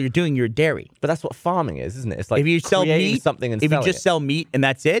and that's all you're doing, you're a dairy. but that's what farming is, isn't it? It's like If you sell creating meat, something and if you selling just it. sell meat and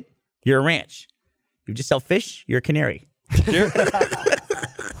that's it, you're a ranch. If you just sell fish, you're a canary.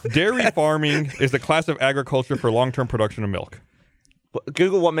 Dairy farming is the class of agriculture for long-term production of milk.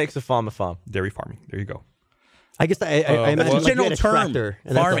 Google what makes a farm a farm. Dairy farming. There you go. I guess I imagine That's a like you general had a term. tractor,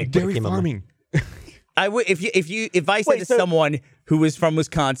 and that's Farming. what Dairy came up with. farming. I would if I said Wait, to so- someone who was from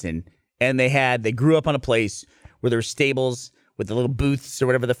Wisconsin and they grew up on a place where there were stables with the little booths or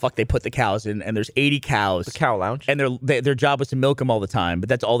whatever the fuck they put the cows in, and there's 80 cows, The cow lounge. and their job was to milk them all the time, but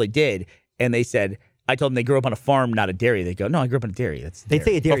that's all they did. And they said, I told them they grew up on a farm, not a dairy. They go, no, I grew up on a dairy. That's They'd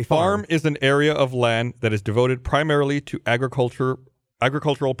say a dairy A farm farm. is an area of land that is devoted primarily to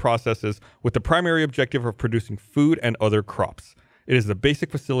agricultural processes with the primary objective of producing food and other crops. It is the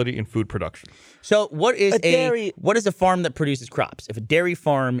basic facility in food production. So what is A a farm that produces crops? If a dairy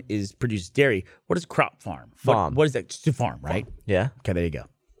farm produces dairy, what is a crop farm? Farm. What is that? Just a farm, right? Yeah. Okay, there you go.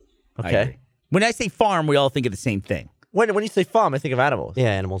 I Okay. agree. When I say farm, we all think of the same thing. When you say farm, I think of animals. Yeah,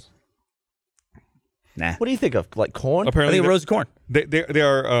 animals. Nah. What do you think of? Like corn? I Apparently, think rows of corn. they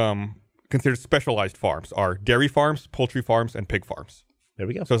are considered specialized farms. Are dairy farms, poultry farms, and pig farms. There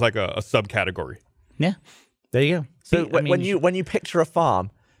we go. So it's like a subcategory. Yeah. There you go. So See, I mean, when you picture a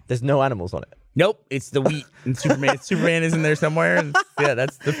farm, there's no animals on it. Nope, it's the wheat and Superman. Superman is in there somewhere. And yeah,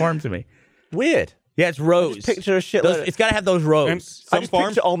 that's the farm to me. Weird. Yeah, it's rows. Picture a shit. It's got to have those rows. And I some just farms,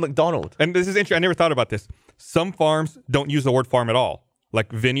 picture Old McDonald. and this is interesting. I never thought about this. Some farms don't use the word farm at all,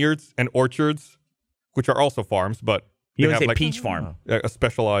 like vineyards and orchards, which are also farms, but You they don't have say like peach farm. a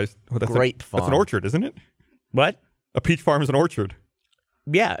specialized Grape That's farm. an orchard, isn't it? What? A peach farm is an orchard.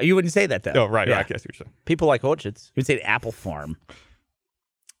 Yeah, you wouldn't say that though. Oh, right. Yeah. I guess you're saying People like orchards. You would say apple farm.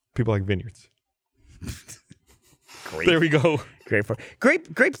 people like vineyards. Grape. There we go. Grape farm.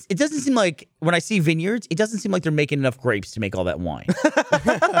 Grapes. It doesn't seem like when I see vineyards, it doesn't seem like they're making enough grapes to make all that wine.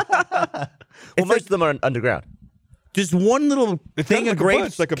 Well, most of them are underground. Just one little It's thing not of like a bunch,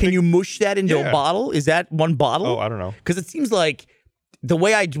 grapes. like a Can big- you mush that into a Yeah. bottle? Is that one bottle? Oh, I don't know. Because it seems like the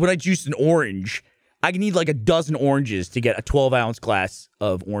way when I juice an orange, I need like a dozen oranges to get a 12-ounce glass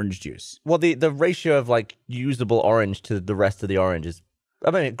of orange juice. Well, the ratio of like usable orange to the rest of the orange is, I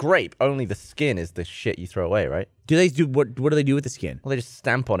mean, grape. Only the skin is the shit you throw away, right? Do they do what do they do with the skin? Well, they just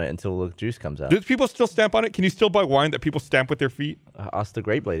stamp on it until the juice comes out. Do people still stamp on it? Can you still buy wine that people stamp with their feet? Ask the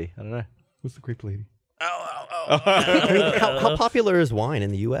grape lady. I don't know. Who's the grape lady? How popular is wine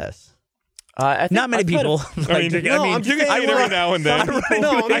in the U.S.? I think Not many I've heard people. of- I mean, No, I'm you just can saying, see it every well, now and then. No,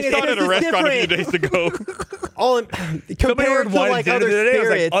 I mean, I saw it at a it's restaurant a few different. days ago. Compared ordered to wine like at the other end of the day, I was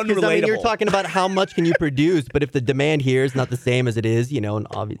like, spirits, 'cause, I mean, you're unrelatable. talking about how much can you produce, but if the demand here is not the same as it is, in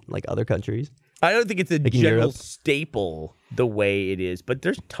like other countries. I don't think it's a in general Europe. staple the way it is, but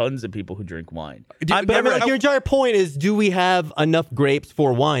there's tons of people who drink wine. Do you- But I mean, like, your entire point is, do we have enough grapes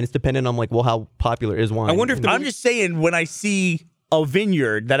for wine? It's dependent on like, well, how popular is wine? I wonder if the I'm movie- just saying, when I see a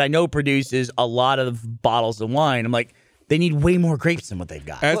vineyard that I know produces a lot of bottles of wine, I'm like, they need way more grapes than what they've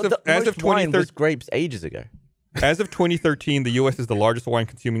got. as Well, of the as of most wine 2013, was grapes ages ago. as of 2013, the U.S. is the largest wine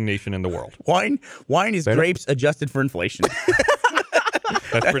consuming nation in the world. Wine is grapes adjusted for inflation.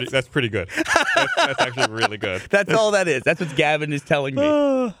 That's pretty good. That's actually really good. That's all that is. That's what Gavin is telling me.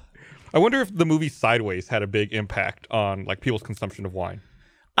 I wonder if the movie Sideways had a big impact on like people's consumption of wine.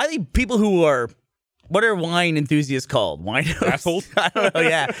 I think people who are, what are wine enthusiasts called? Wine Assholes? I don't know.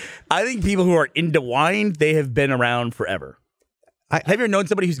 Yeah, I think people who are into wine, they have been around forever. Have you ever known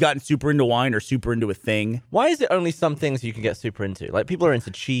somebody who's gotten super into wine or super into a thing? Why is it only some things you can get super into? Like people are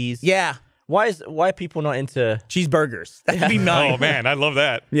into cheese. Yeah, Why are people not into? cheeseburgers. That could be mine. Oh man, I love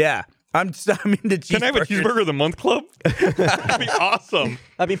that. Yeah, I'm into cheeseburgers. Can I have a cheeseburger of the month club? That'd be awesome.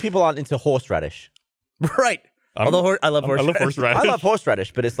 I mean, people aren't into horseradish. Right. Although I love I love horseradish. horseradish. I love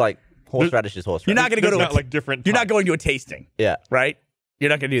horseradish, but it's like horseradish is horseradish. You're not going to go There's to not, like different. You're not types. going to a tasting, Yeah. right? You're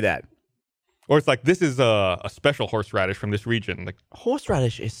not going to do that. Or it's like this is a special horseradish from this region. Like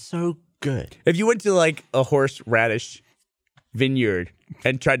Horseradish is so good. If you went to like a horseradish vineyard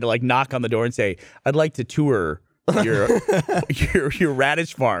and tried to like knock on the door and say, "I'd like to tour your your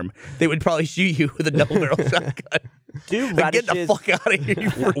radish farm," they would probably shoot you with a double barrel shotgun. Do Like, get the radishes? fuck out of here, you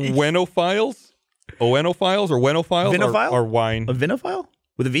freak. Wenophiles, Oenophiles or Wenophiles Vinophile? are wine. A vinophile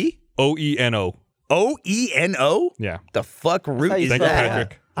with a V? OENO. OENO? Yeah. The fuck root how you is Thank you, say that? it.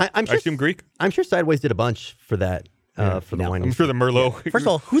 Patrick. I'm I sure. assume Greek. I'm sure Sideways did a bunch for that. For the wine. I'm sure the Merlot. First of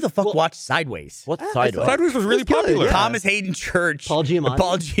all, who the fuck watched Sideways? What's sideways? Sideways was really It's good, popular. yeah. Thomas Hayden Church. Paul Giamatti. and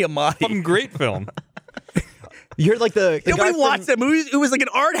Paul Giamatti. Fucking great film. You heard like the Nobody guy watched that movie. It was like an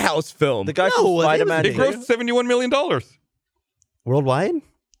art house film. The guy No, from it was Spider-Man. It grossed $71 million worldwide.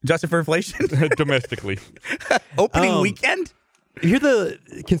 Adjusted for inflation. domestically. Opening weekend? You hear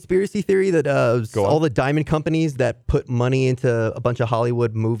the conspiracy theory that Go on. all the diamond companies that put money into a bunch of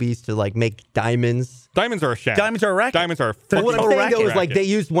Hollywood movies to like make diamonds. Diamonds are a sham. Diamonds are a racket. Diamonds are a But fucking what I'm saying though is racket. like they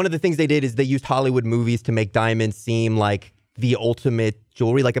used one of the things they did is they used Hollywood movies to make diamonds seem like the ultimate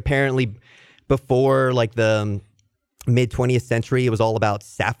jewelry. Like apparently before like the mid 20th century, it was all about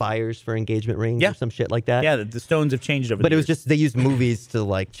sapphires for engagement rings Yeah. or some shit like that. Yeah, the stones have changed over. But the it was years. just they used movies to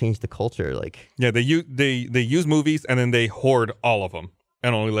like change the culture. Like Yeah, they use movies and then they hoard all of them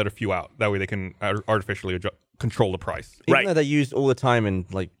and only let a few out. That way they can artificially control the price. Even Right. though they're used all the time in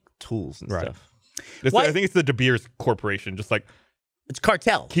like tools and Right. stuff. Why- I think it's the De Beers Corporation, just like it's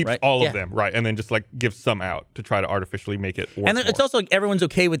cartel. keeps right? all Yeah. of them, right, and then just like gives some out to try to artificially make it work. And then it's more. also like everyone's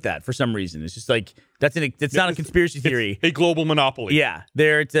okay with that for some reason. It's just like that's not a conspiracy theory. It's a global monopoly. Yeah,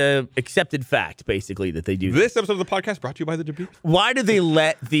 it's a accepted fact basically that they do. This episode of the podcast brought to you by the De Beers. Why do they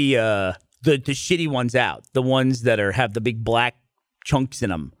let the shitty ones out? The ones that have the big black chunks in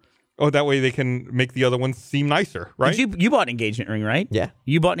them. Oh, that way they can make the other ones seem nicer, right? You bought an engagement ring, right? Yeah.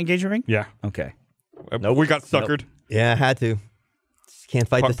 You bought an engagement ring? Yeah. Okay. We got suckered. yeah, I had to. Just can't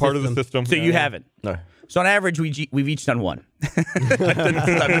fight the Part of system. the system. So you haven't. No. So on average, we've each done one.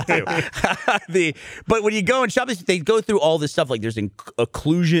 But when you go and shop, they go through all this stuff. Like there's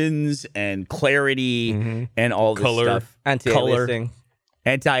occlusions and clarity and all this Color. stuff. Anti-aliasing.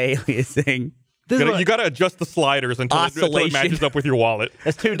 Anti-aliasing. You got to adjust the sliders until it Oscillation. matches up with your wallet.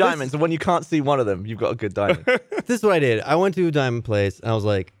 There's two diamonds, and when you can't see one of them, you've got a good diamond. This is what I did. I went to a diamond place and I was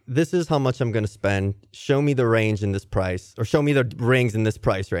like, this is how much I'm going to spend. Show me the range in this price, or show me the rings in this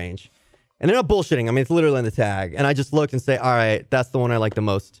price range. And they're not bullshitting. I mean, it's literally in the tag. And I just looked and say, all right, that's the one I like the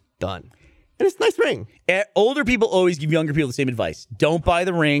most. Done. And it's a nice ring. Older people always give younger people the same advice. Don't buy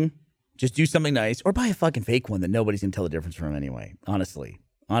the ring. Just do something nice, or buy a fucking fake one that nobody's gonna tell the difference from anyway. Honestly,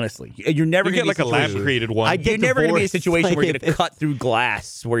 you're never You gonna get like a lab created one. I You're never going to be in a divorced, situation like, where you're if going to it's- cut through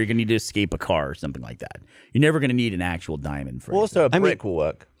glass where you're going to need to escape a car or something like that. You're never going to need an actual diamond for Also, a I mean- brick will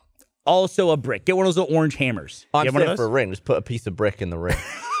work. Also, a brick. Get one of those little orange hammers. I'm You have one of saying for a those? ring, just put a piece of brick in the ring.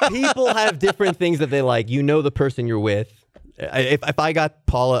 People have different things that they like. You know the person you're with. If I got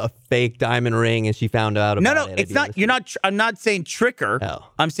Paula a fake diamond ring and she found out about No, it, I'd it's be not. honest You're with not. I'm not saying trick her. Oh.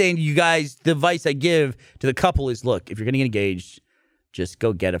 I'm saying you guys. The advice I give to the couple is: look, if you're going to get engaged, just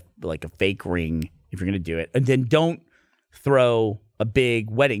go get a fake ring if you're going to do it, and then don't throw a big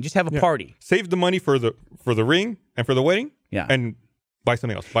wedding. Just have a party. Save the money for the ring and for the wedding. Yeah. And buy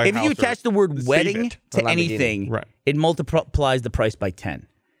something else. Buy a If house you or attach the word save wedding it. to A Lamborghini. anything, Right. it multiplies the price by 10.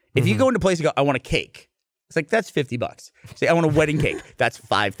 If you go into a place and go, I want a cake, it's like, that's $50. Say, I want a wedding cake, that's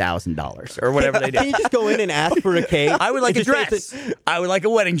 $5,000 or whatever they Can do. you just go in and ask for a cake? I would like a And just say dress. I would like a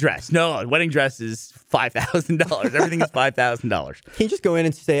wedding dress. No, a wedding dress is $5,000. Everything is $5,000. Can you just go in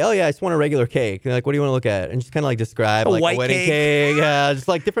and say, oh yeah, I just want a regular cake? They're like, what do you want to look at? And just kind of like describe like white a wedding cake. cake. Yeah, just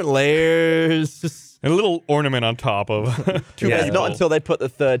like different layers. Just And a little ornament on top of two Yeah. people. Not until they put the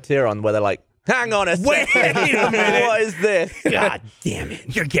third tier on where they're like, hang on a Wait second. a minute. What is this? God damn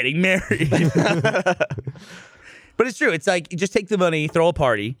it. You're getting married. But it's true. It's like, you just take the money, throw a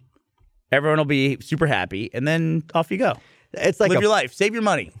party. Everyone will be super happy, and then off you go. it's like Live a, your life. Save your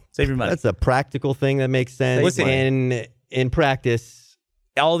money. Save your money. that's a practical thing that makes sense. Listen. in practice,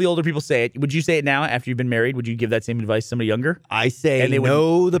 All the older people say it. Would you say it now after you've been married? Would you give that same advice to somebody younger? I say And they would-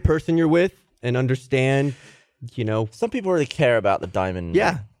 know the person you're with and understand. You know, Some people really care about the diamond.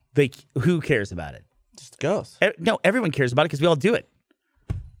 yeah. Who cares about it? Just girls. No, everyone cares about it because we all do it.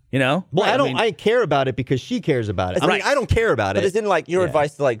 You know? Well, Right, I don't. mean, I care about it because she cares about it. I mean, Right. I don't care about But it. isn't like your Yeah.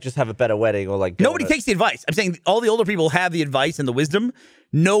 advice to like just have a better wedding or like nobody takes the advice. I'm saying all the older people have the advice and the wisdom.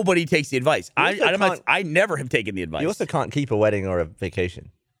 Nobody takes the advice. also I never have taken the advice. You also can't keep a wedding or a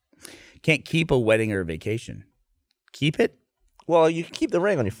vacation. can't keep a wedding or a vacation. Keep it? Well, you can keep the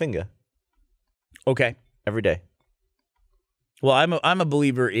ring on your finger Okay. every day. Well, I'm a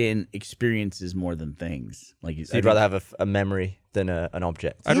believer in experiences more than things. Like So you'd rather have a memory than an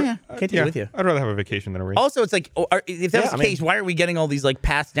object. Yeah, can't take it with you. I'd rather have a vacation than a ring. Also, it's like, if that Yeah, was the I mean- case, why are we getting all these like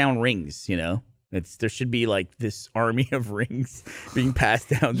passed down rings? You know, there should be like this army of rings being passed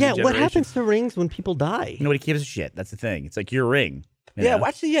down. yeah. through What generations. happens to rings when people die? Nobody gives a shit. That's the thing. It's like your ring. you Yeah, know? well,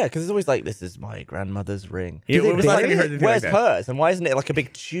 actually, yeah, because it's always like, this is my grandmother's ring. Yeah, when was the last time you heard anything Where's like that? hers? And why isn't it like a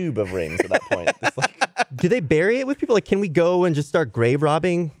big tube of rings at that point? It's like, Do they bury it with people? Like, can we go and just start grave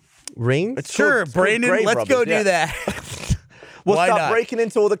robbing rings? It's Sure, called- it's called Brandon. grave Let's go robbers, yeah. do that. we'll Why start not? breaking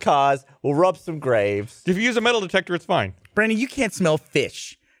into all the cars. We'll rob some graves. If you use a metal detector, it's fine. Brandon, you can't smell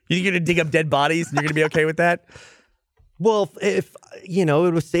fish. You think you're gonna dig up dead bodies and you're gonna be okay with that? Well, if you know,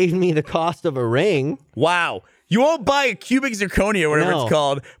 it was saving me the cost of a ring. Wow. You won't buy a cubic zirconia or whatever No. it's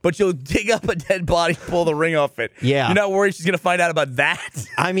called, but you'll dig up a dead body, pull the ring off it. Yeah. You're not worried she's gonna find out about that.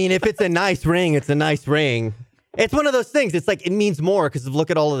 I mean, if it's a nice ring, it's a nice ring. It's one of those things. It's like it means more because look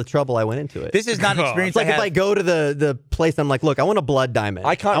at all of the trouble I went into it. This is not an experience it's like I if have. I go to the place, I'm like, look, I want a blood diamond.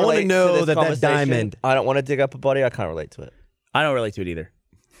 I can't I want relate to know this that conversation. diamond. I don't want to dig up a body. I can't relate to it. I don't relate to it either.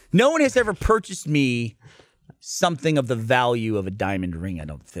 No one has ever purchased me something of the value of a diamond ring, I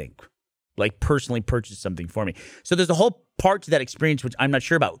don't think. Like personally purchased something for me. So there's a whole part to that experience which I'm not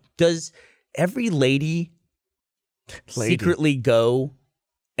sure about. Does every lady secretly go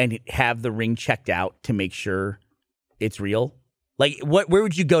and have the ring checked out to make sure it's real? Like, where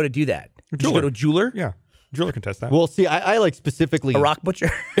would you go to do that? Would you go to a jeweler? Yeah. Jeweler can test that. Well, see, I like specifically. A rock butcher?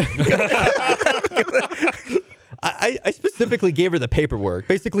 I specifically gave her the paperwork,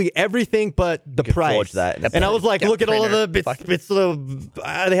 basically everything but the price. forge that. And I was like, Yeah, look at all of printer. the bits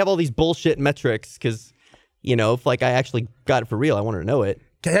they have all these bullshit metrics because, if like I actually got it for real, I wanted to know it.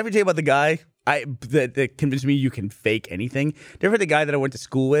 Can I ever tell you about the guy that convinced me you can fake anything? Do you ever heard the guy that I went to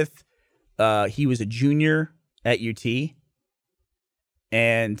school with? He was a junior at UT,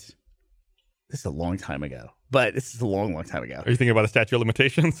 and this is a long time ago. But this is a long, long time ago. Are you thinking about a statute of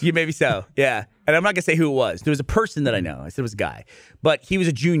limitations? Yeah, maybe so. Yeah. And I'm not going to say who it was. There was a person that I know. I said it was a guy. But he was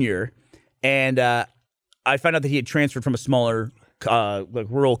a junior. And I found out that he had transferred from a smaller like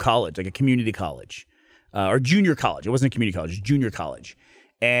rural college, like a community college. Or junior college. It wasn't a community college. It was junior college.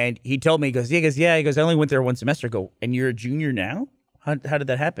 And he told me, he goes, I only went there one semester. I go, and you're a junior now? How did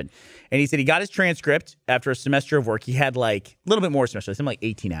that happen? And he said he got his transcript after a semester of work. He had like a little bit more semester, something like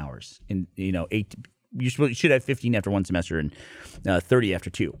 18 hours. And, you should have 15 after one semester and 30 after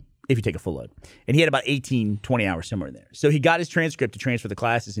two, if you take a full load. And he had about 18, 20 hours somewhere in there. So he got his transcript to transfer the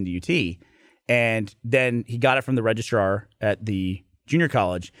classes into UT. And then he got it from the registrar at the junior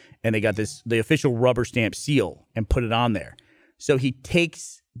college. And they got the official rubber stamp seal and put it on there. So he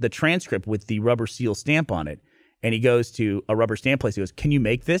takes the transcript with the rubber seal stamp on it. And he goes to a rubber stamp place. He goes, "Can you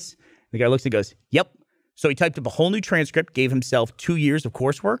make this?" The guy looks and goes, "Yep." So he typed up a whole new transcript, gave himself 2 years of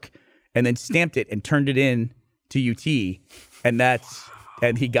coursework, and then stamped it and turned it in to UT.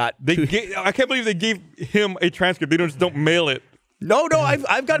 And he got. I can't believe they gave him a transcript. They don't mail it. No,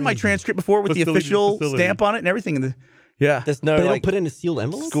 I've gotten my transcript before with the Facility to official facility. stamp on it and everything. There's no But they like don't put it in a sealed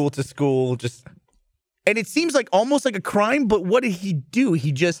envelope? school to school. Just And it seems like almost like a crime, but what did he do?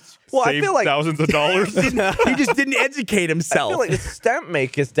 He just. well, I Saved feel like thousands of dollars. He just didn't educate I himself. feel like the stamp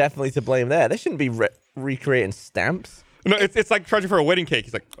maker's definitely to blame there. They shouldn't be recreating stamps. No, it's like charging for a wedding cake.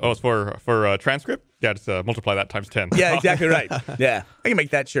 He's like, oh, it's for a transcript? Yeah, just multiply that times 10. Yeah, exactly right. Yeah, I can make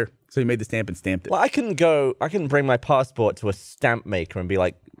that, sure. So he made the stamp and stamped it. Well, I can bring my passport to a stamp maker and be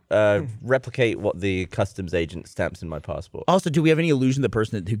like, replicate what the customs agent stamps in my passport. Also, do we have any illusion the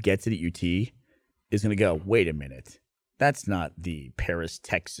person who gets it at UT is going to go, wait a minute, that's not the Paris,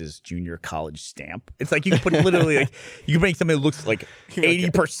 Texas junior college stamp? It's like you can put literally, like, you can make something that looks like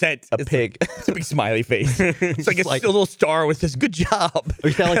 80%. A pig. It's a big smiley face. It's like a little star with this good job. Or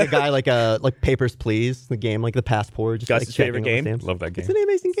you sound like a guy like Papers, Please, the game, like the passport. Just Gus's like checking favorite all the game? stamps. Love that game. It's an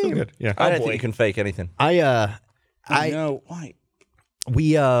amazing So game. good. Yeah. I don't boy. think you can fake anything. I know why.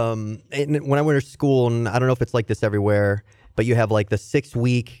 we and when I went to school, and I don't know if it's like this everywhere, but you have like the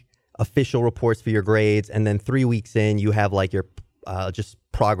 6-week official reports for your grades, and then 3 weeks in you have like your just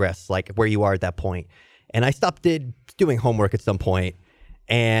progress, like where you are at that point. And I stopped doing homework at some point,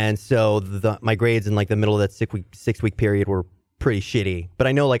 and so my grades in like the middle of that 6-week period were pretty shitty. But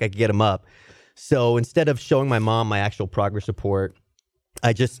I know like I could get them up. So instead of showing my mom my actual progress report,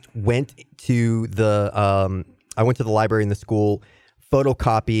 I just went to the library in the school,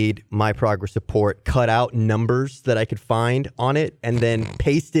 photocopied my progress report, cut out numbers that I could find on it, and then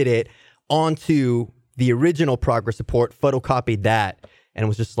pasted it onto the original progress report, photocopied that, and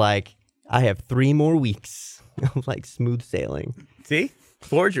was just like, I have 3 more weeks of like smooth sailing. See?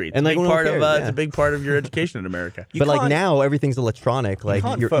 Forgery. It's, And, a like, big no one part of, cares, it's yeah. a big part of your education in America. But like can't- now everything's electronic. Like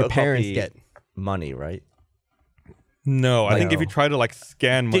can't your parents photocopy get. money, right? No, I think if No. you try to like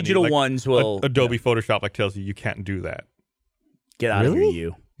scan money, Digital like, ones will Adobe Photoshop like tells you can't do that. get out of here, Really?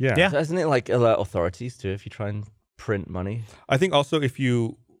 you. Yeah. Yeah. Doesn't it like alert authorities too if you try and print money? I think also if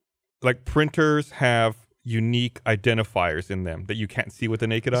you like printers have unique identifiers in them that you can't see with the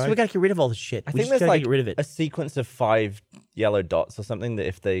naked So eye. we got to get rid of all this shit. I We think just there's gotta like get rid of it. a sequence of 5 yellow dots or something that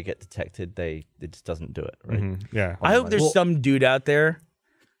if they get detected, it just doesn't do it, right? Mhm, yeah. I hope there's some dude out there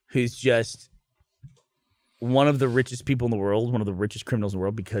who's just one of the richest people in the world, one of the richest criminals in the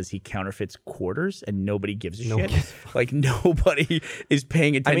world, because he counterfeits quarters and nobody gives a shit. Like nobody is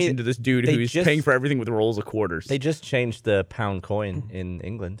paying attention to this dude they who's just- paying for everything with rolls of quarters. They just changed the pound coin in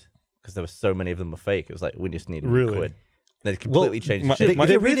England because there were so many of them were fake. It was like we just need a Really? quid. They completely changed my- the shit. my-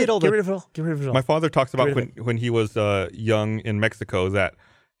 They get rid redid all of it. Get the rid of it all. Get rid of it all. My father talks about Get rid when he was young in Mexico that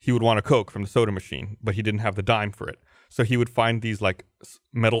he would want a Coke from the soda machine, but he didn't have the dime for it. So he would find these like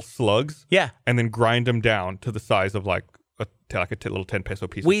metal slugs, Yeah. and then grind them down to the size of like a little 10 peso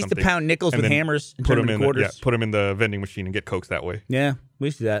piece. We or used to something, pound nickels and with then hammers and put turn them them in into quarters. put them in the vending machine and get Cokes that way. Yeah. We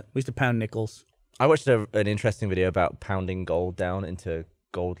used to do that. We used to pound nickels. I watched an interesting video about pounding gold down into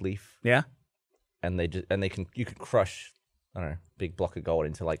gold leaf, Yeah. and you could crush, I don't know, big block of gold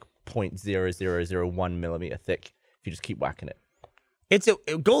into like 0.0001 millimeter thick if you just keep whacking it.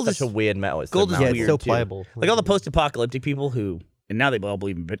 Gold Such is a weird metal. It's gold so is Yeah, malleable. it's weird so too. pliable. Like all the post-apocalyptic people who, and now they all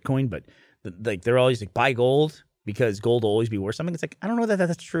believe in Bitcoin, but like they're always like buy gold because gold will always be worth something. It's like I don't know that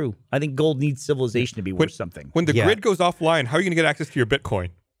that's true. I think gold needs civilization to be worth something. When the Yeah. grid goes offline, how are you going to get access to your Bitcoin?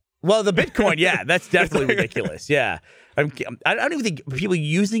 Well, the Bitcoin, yeah, that's definitely ridiculous. Yeah, I don't even think people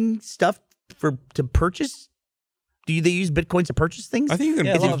using stuff to purchase. They use Bitcoins to purchase things? I think you can.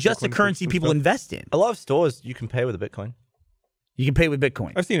 Yeah, a Is lot it of just a Bitcoin currency for people stuff. invest in? A lot of stores you can pay with a Bitcoin. You can pay with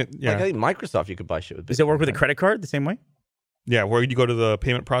Bitcoin. I've seen it. Yeah, Like I think Microsoft, you could buy shit with Bitcoin. Does it work with a credit card the same way? yeah. Where you go to the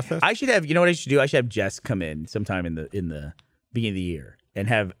payment process. I should have. You know what I should do? I should have Jess come in sometime in the beginning of the year and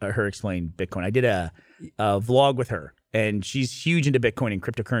have her explain Bitcoin. I did a vlog with her, and she's huge into Bitcoin and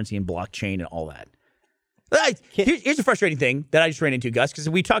cryptocurrency and blockchain and all that. Here's a frustrating thing that I just ran into, Gus, because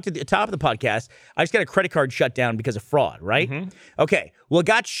we talked at the top of the podcast. I just got a credit card shut down because of fraud, right? Okay. Well, it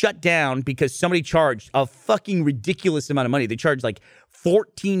got shut down because somebody charged a fucking ridiculous amount of money. They charged like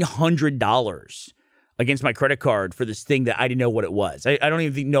 $1,400 against my credit card for this thing that I didn't know what it was. I don't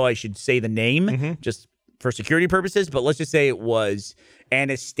even know I should say the name just for security purposes, but let's just say it was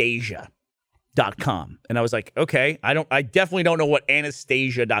Anastasia.com. And I was like, okay, I definitely don't know what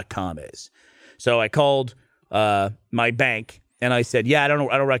Anastasia.com is. So I called my bank and I said, yeah, I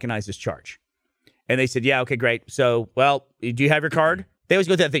don't recognize this charge. And they said, yeah, okay, great. So, well, do you have your card? They always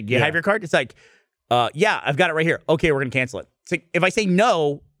go through that thing. Do you have your card? It's like, yeah, I've got it right here. Okay, we're going to cancel it. It's like, if I say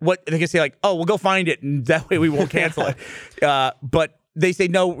no, what they can say like, oh, we'll go find it. And that way we won't cancel it. But they say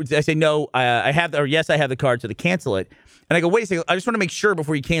no. I say no, I have, or yes, I have the card. So they cancel it. And I go, wait a second. I just want to make sure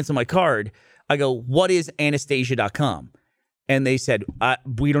before you cancel my card. I go, what is Anastasia.com? And they said,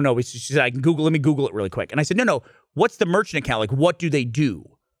 we don't know. She said, let me Google it really quick. And I said, no. What's the merchant account? Like, what do they do?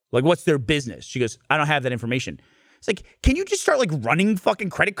 Like, what's their business? She goes, I don't have that information. It's like, can you just start like running fucking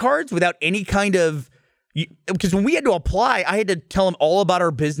credit cards without any kind of, because when we had to apply, I had to tell them all about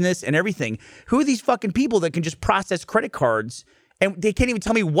our business and everything. Who are these fucking people that can just process credit cards and they can't even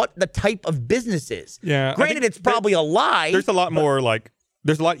tell me what the type of business is? Yeah, I Granted, think it's probably a lie. There's a lot more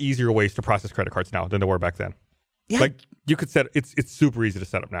there's a lot easier ways to process credit cards now than there were back then. Yeah. Like you could it's super easy to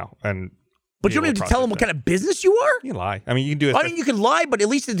set up now, and But you don't need to tell them what kind of business you are? You can lie. I mean, you can do it. I mean, you can lie, but at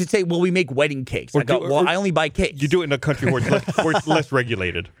least to say, well, we make wedding cakes. Or I only buy cakes. You do it in a country where it's less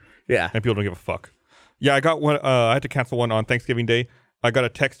regulated. Yeah. And people don't give a fuck. Yeah, I got one. I had to cancel one on Thanksgiving Day. I got a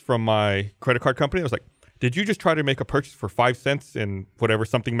text from my credit card company. I was like, did you just try to make a purchase for 5 cents in whatever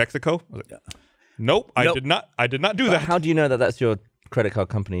something Mexico? I was like, nope, I did not. I did not do that. How do you know that that's your credit card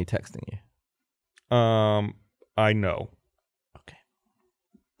company texting you? I know. Okay.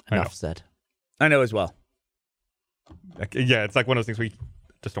 I know. Enough said. I know as well. Yeah, it's like one of those things where you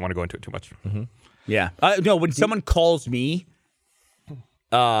just don't want to go into it too much. Yeah. No, when someone calls me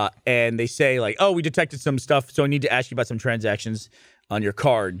and they say like, oh, we detected some stuff, so I need to ask you about some transactions on your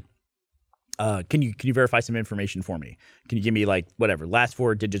card. Can you verify some information for me? Can you give me like whatever, last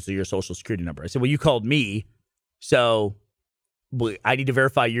 4 digits of your social security number? I said, well, you called me, so I need to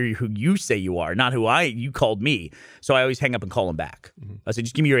verify you're who you say you are, not you called me. So I always hang up and call them back. I said,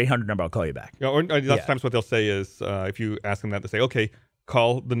 just give me your 800 number. I'll call you back. Yeah, or lots of times what they'll say is if you ask them that, they say, okay,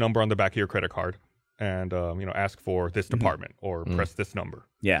 call the number on the back of your credit card and ask for this department or press this number.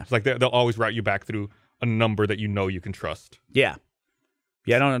 Yeah. It's like they'll always route you back through a number that you know you can trust. Yeah.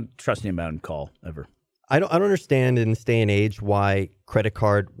 Yeah, I don't trust anybody on call ever. I don't understand in this day and age why credit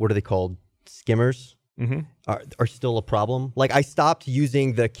card, what are they called? Skimmers are still a problem. Like I stopped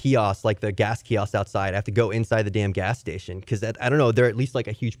using the kiosk, like the gas kiosk outside. I have to go inside the damn gas station because I don't know, they're at least like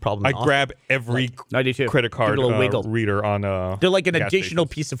a huge problem. I grab every I do too. credit card Give it a little wiggle. reader on They're like an gas additional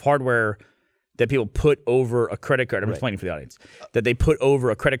stations. piece of hardware that people put over a credit card. I'm explaining for the audience that they put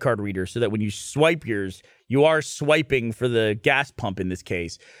over a credit card reader so that when you swipe yours, you are swiping for the gas pump in this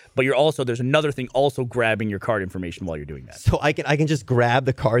case, but there's another thing also grabbing your card information while you're doing that. So I can just grab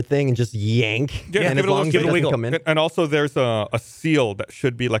the card thing and just yank. Yeah, and give as it a long little as give it it a doesn't wiggle. come in. And also there's a seal that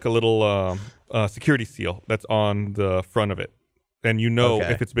should be like a little security seal that's on the front of it. And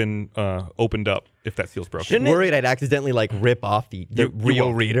Okay. if it's been opened up, if that seal's broken. Shouldn't it- Worried I'd accidentally like rip off the You real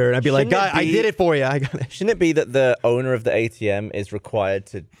won't. reader and I'd be like, Shouldn't it "Guy, I be- did it for you. I got it." Shouldn't it be that the owner of the ATM is required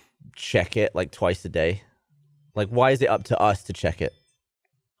to check it like twice a day? Like, why is it up to us to check it?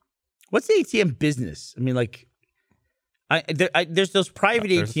 What's the ATM business? I mean, like, there's those private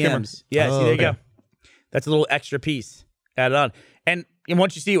There's a skimmer. ATMs. Yeah, Oh, see, there you okay. go. That's a little extra piece added on. And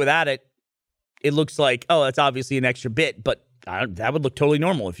once you see it without it, it looks like, oh, that's obviously an extra bit, but that would look totally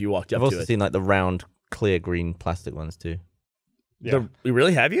normal if you walked up I've to also it. seen like the round, clear green plastic ones too. Yeah. You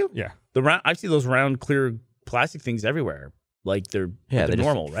really have you? Yeah. The round. I see those round, clear plastic things everywhere. Like they're Yeah, they're they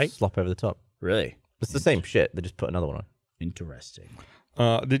normal, just right? slop over the top. Really It's the same shit. They just put another one on. interesting.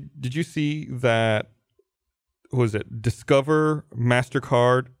 Did you see that? What was it? Discover,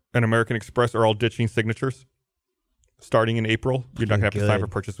 MasterCard, and American Express are all ditching signatures. Starting in April, you're not gonna have to sign for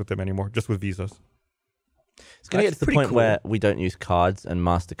purchase with them anymore, just with visas. It's gonna That's get to the pretty point cool. where we don't use cards, and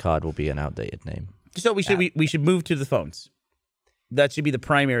Mastercard will be an outdated name. So we should move to the phones. That should be the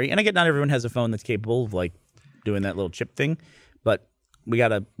primary. And I get not everyone has a phone that's capable of like doing that little chip thing, but we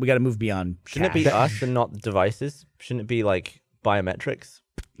gotta move beyond. Shouldn't it cash. be us and not the devices? Shouldn't it be like biometrics?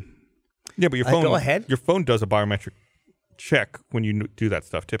 Yeah, but your phone. go ahead. Your phone does a biometric check when you do that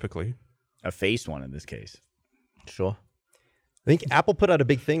stuff. Typically, a face one in this case? Sure. I think Apple put out a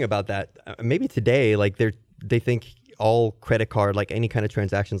big thing about that. Maybe today, like they think all credit card, like any kind of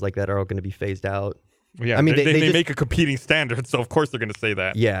transactions like that, are all going to be phased out. yeah. I mean, they they just- make a competing standard, so of course they're going to say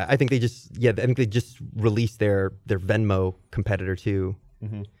that. Yeah, I think they just released their Venmo competitor too.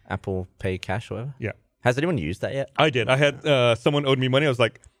 Apple Pay Cash or whatever. Yeah, Has anyone used that yet? I did. I had someone owed me money. I was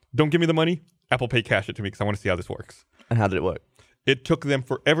like, "Don't give me the money. Apple Pay Cash it to me because I want to see how this works." And how did it work? It took them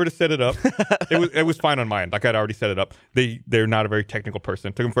forever to set it up. it was fine on mine. Like I'd already set it up. They're not a very technical person.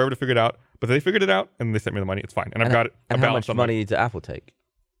 It took them forever to figure it out, but they figured it out and they sent me the money. It's fine, and I've got it. And a how balance much on my- money did Apple take?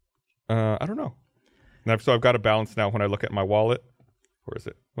 I don't know. So I've got a balance now when I look at my wallet. Where is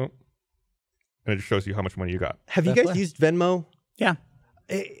it? Well, and it just shows you how much money you got. Have you guys used Venmo? Yeah.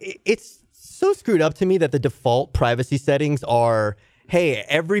 It's so screwed up to me that the default privacy settings are, hey,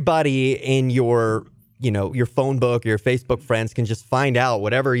 everybody in your your phone book, your Facebook friends can just find out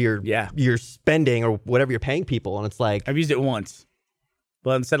whatever you're spending or whatever you're paying people, and it's like I've used it once.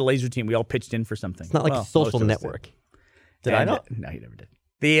 But instead of Laser Team, we all pitched in for something. it's not like Well, a social most of us did. network. Did I not? No, you never did.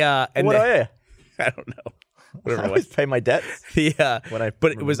 The and What the, are you? I don't know. I Whatever it always was. pay my debts. When I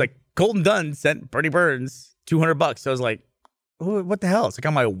But it was like Colton Dunn sent Bernie Burns $200. So I was like, oh, what the hell? It's like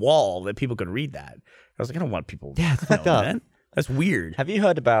on my wall that people could read that. I was like, I don't want people. Yeah, it's fucked up. That. That's weird. Have you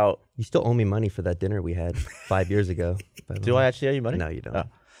heard about? You still owe me money for that dinner we had 5 years ago. by the Do way. I actually owe you money? No, you don't.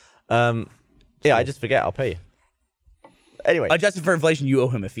 Oh. Yeah, I just forget. I'll pay you. Anyway, Adjusted for inflation, you owe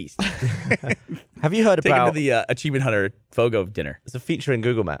him a feast. have you heard Take him to about? the Achievement Hunter Fogo dinner. There's a feature in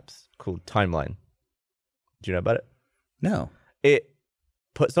Google Maps called Timeline. Do you know about it? No. It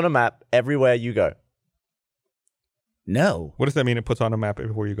puts on a map everywhere you go. No. What does that mean? It puts on a map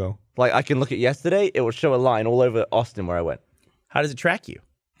everywhere you go. Like I can look at yesterday, it will show a line all over Austin where I went How does it track you?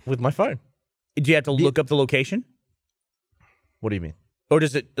 with my phone. Do you have to look up the location? What do you mean? Or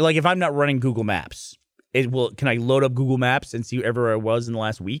does it, like, if I'm not running Google Maps, can I load up Google Maps and see everywhere I was in the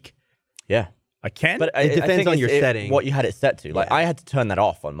last week? Yeah. I can? But It depends think on it's your setting. what you had it set to. Like I had to turn that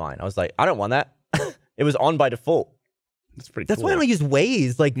off on mine. I was like, I don't want that. It was on by default. that's pretty That's cool. why I don't use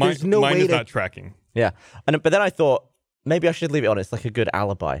Waze. Like, Mine, there's no mine way is to. not tracking. Yeah. But then I thought maybe I should leave it on. It's like a good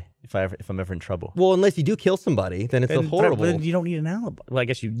alibi if I'm ever in trouble. Well, unless you do kill somebody, then it's a horrible. But then you don't need an alibi. Well, I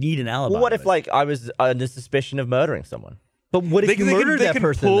guess you need an alibi. Well, what if but- like I was under suspicion of murdering someone? But what if you murder they that can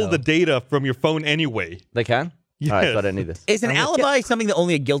person? pull though? the data from your phone anyway. They can. All right, so I Yes. don't need this. Is an alibi something that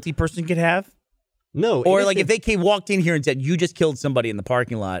only a guilty person could have? No, Or like if innocent- they walked in here and said, you just killed somebody in the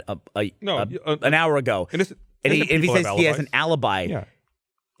parking lot an hour ago. Innocent And if he people says have he has an alibis. alibi. Yeah.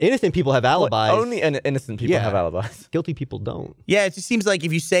 innocent people have alibis. Only innocent people Yeah. have alibis. Guilty people don't. Yeah, it just seems like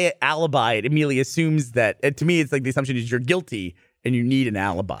if you say alibi, it immediately assumes that, to me, it's like the assumption is you're guilty and you need an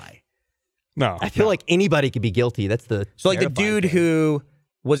alibi. No. I feel like anybody could be guilty. That's the So like the terrifying dude thing. who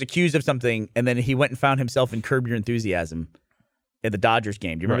was accused of something and then he went and found himself in Curb Your Enthusiasm at the Dodgers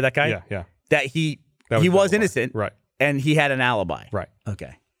game. Do you remember that guy? Yeah, yeah. That he That was an alibi. innocent. Right. And he had an alibi. Right.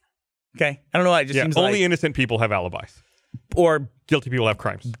 Okay. I don't know why. It just Yeah. seems Only like innocent people have alibis. or Guilty people have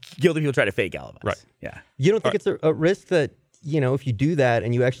crimes. guilty people try to fake alibis. Right. Yeah. You don't think it's a risk that if you do that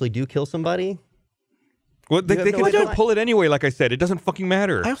and you actually do kill somebody? Well, they have can no still idea. pull it anyway. Like I said, it doesn't fucking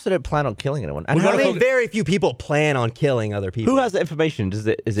matter. I also don't plan on killing anyone. And I how mean, very few people plan on killing other people. who has the information? Is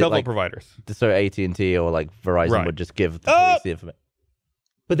it Cell phone like providers. so AT&T or like Verizon Right. would just give the police the information?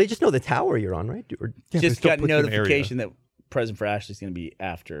 But they just know the tower you're on, right? Or, Yeah, Just they still got put you in the area. notification that Present for Ashley is going to be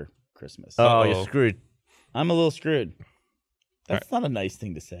after Christmas. Oh, Uh-oh. you're screwed. I'm a little screwed. That's not a nice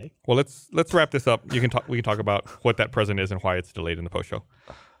thing to say. Well, let's wrap this up. We can talk about what that present is and why it's delayed in the post show.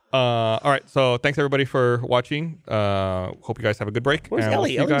 All right. So thanks everybody for watching. Hope you guys have a good break. Where's and we'll Ellie?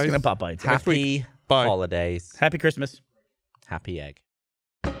 see you Ellie's guys going to pop by. next week. Happy Bye. holidays. Happy Christmas. Happy egg.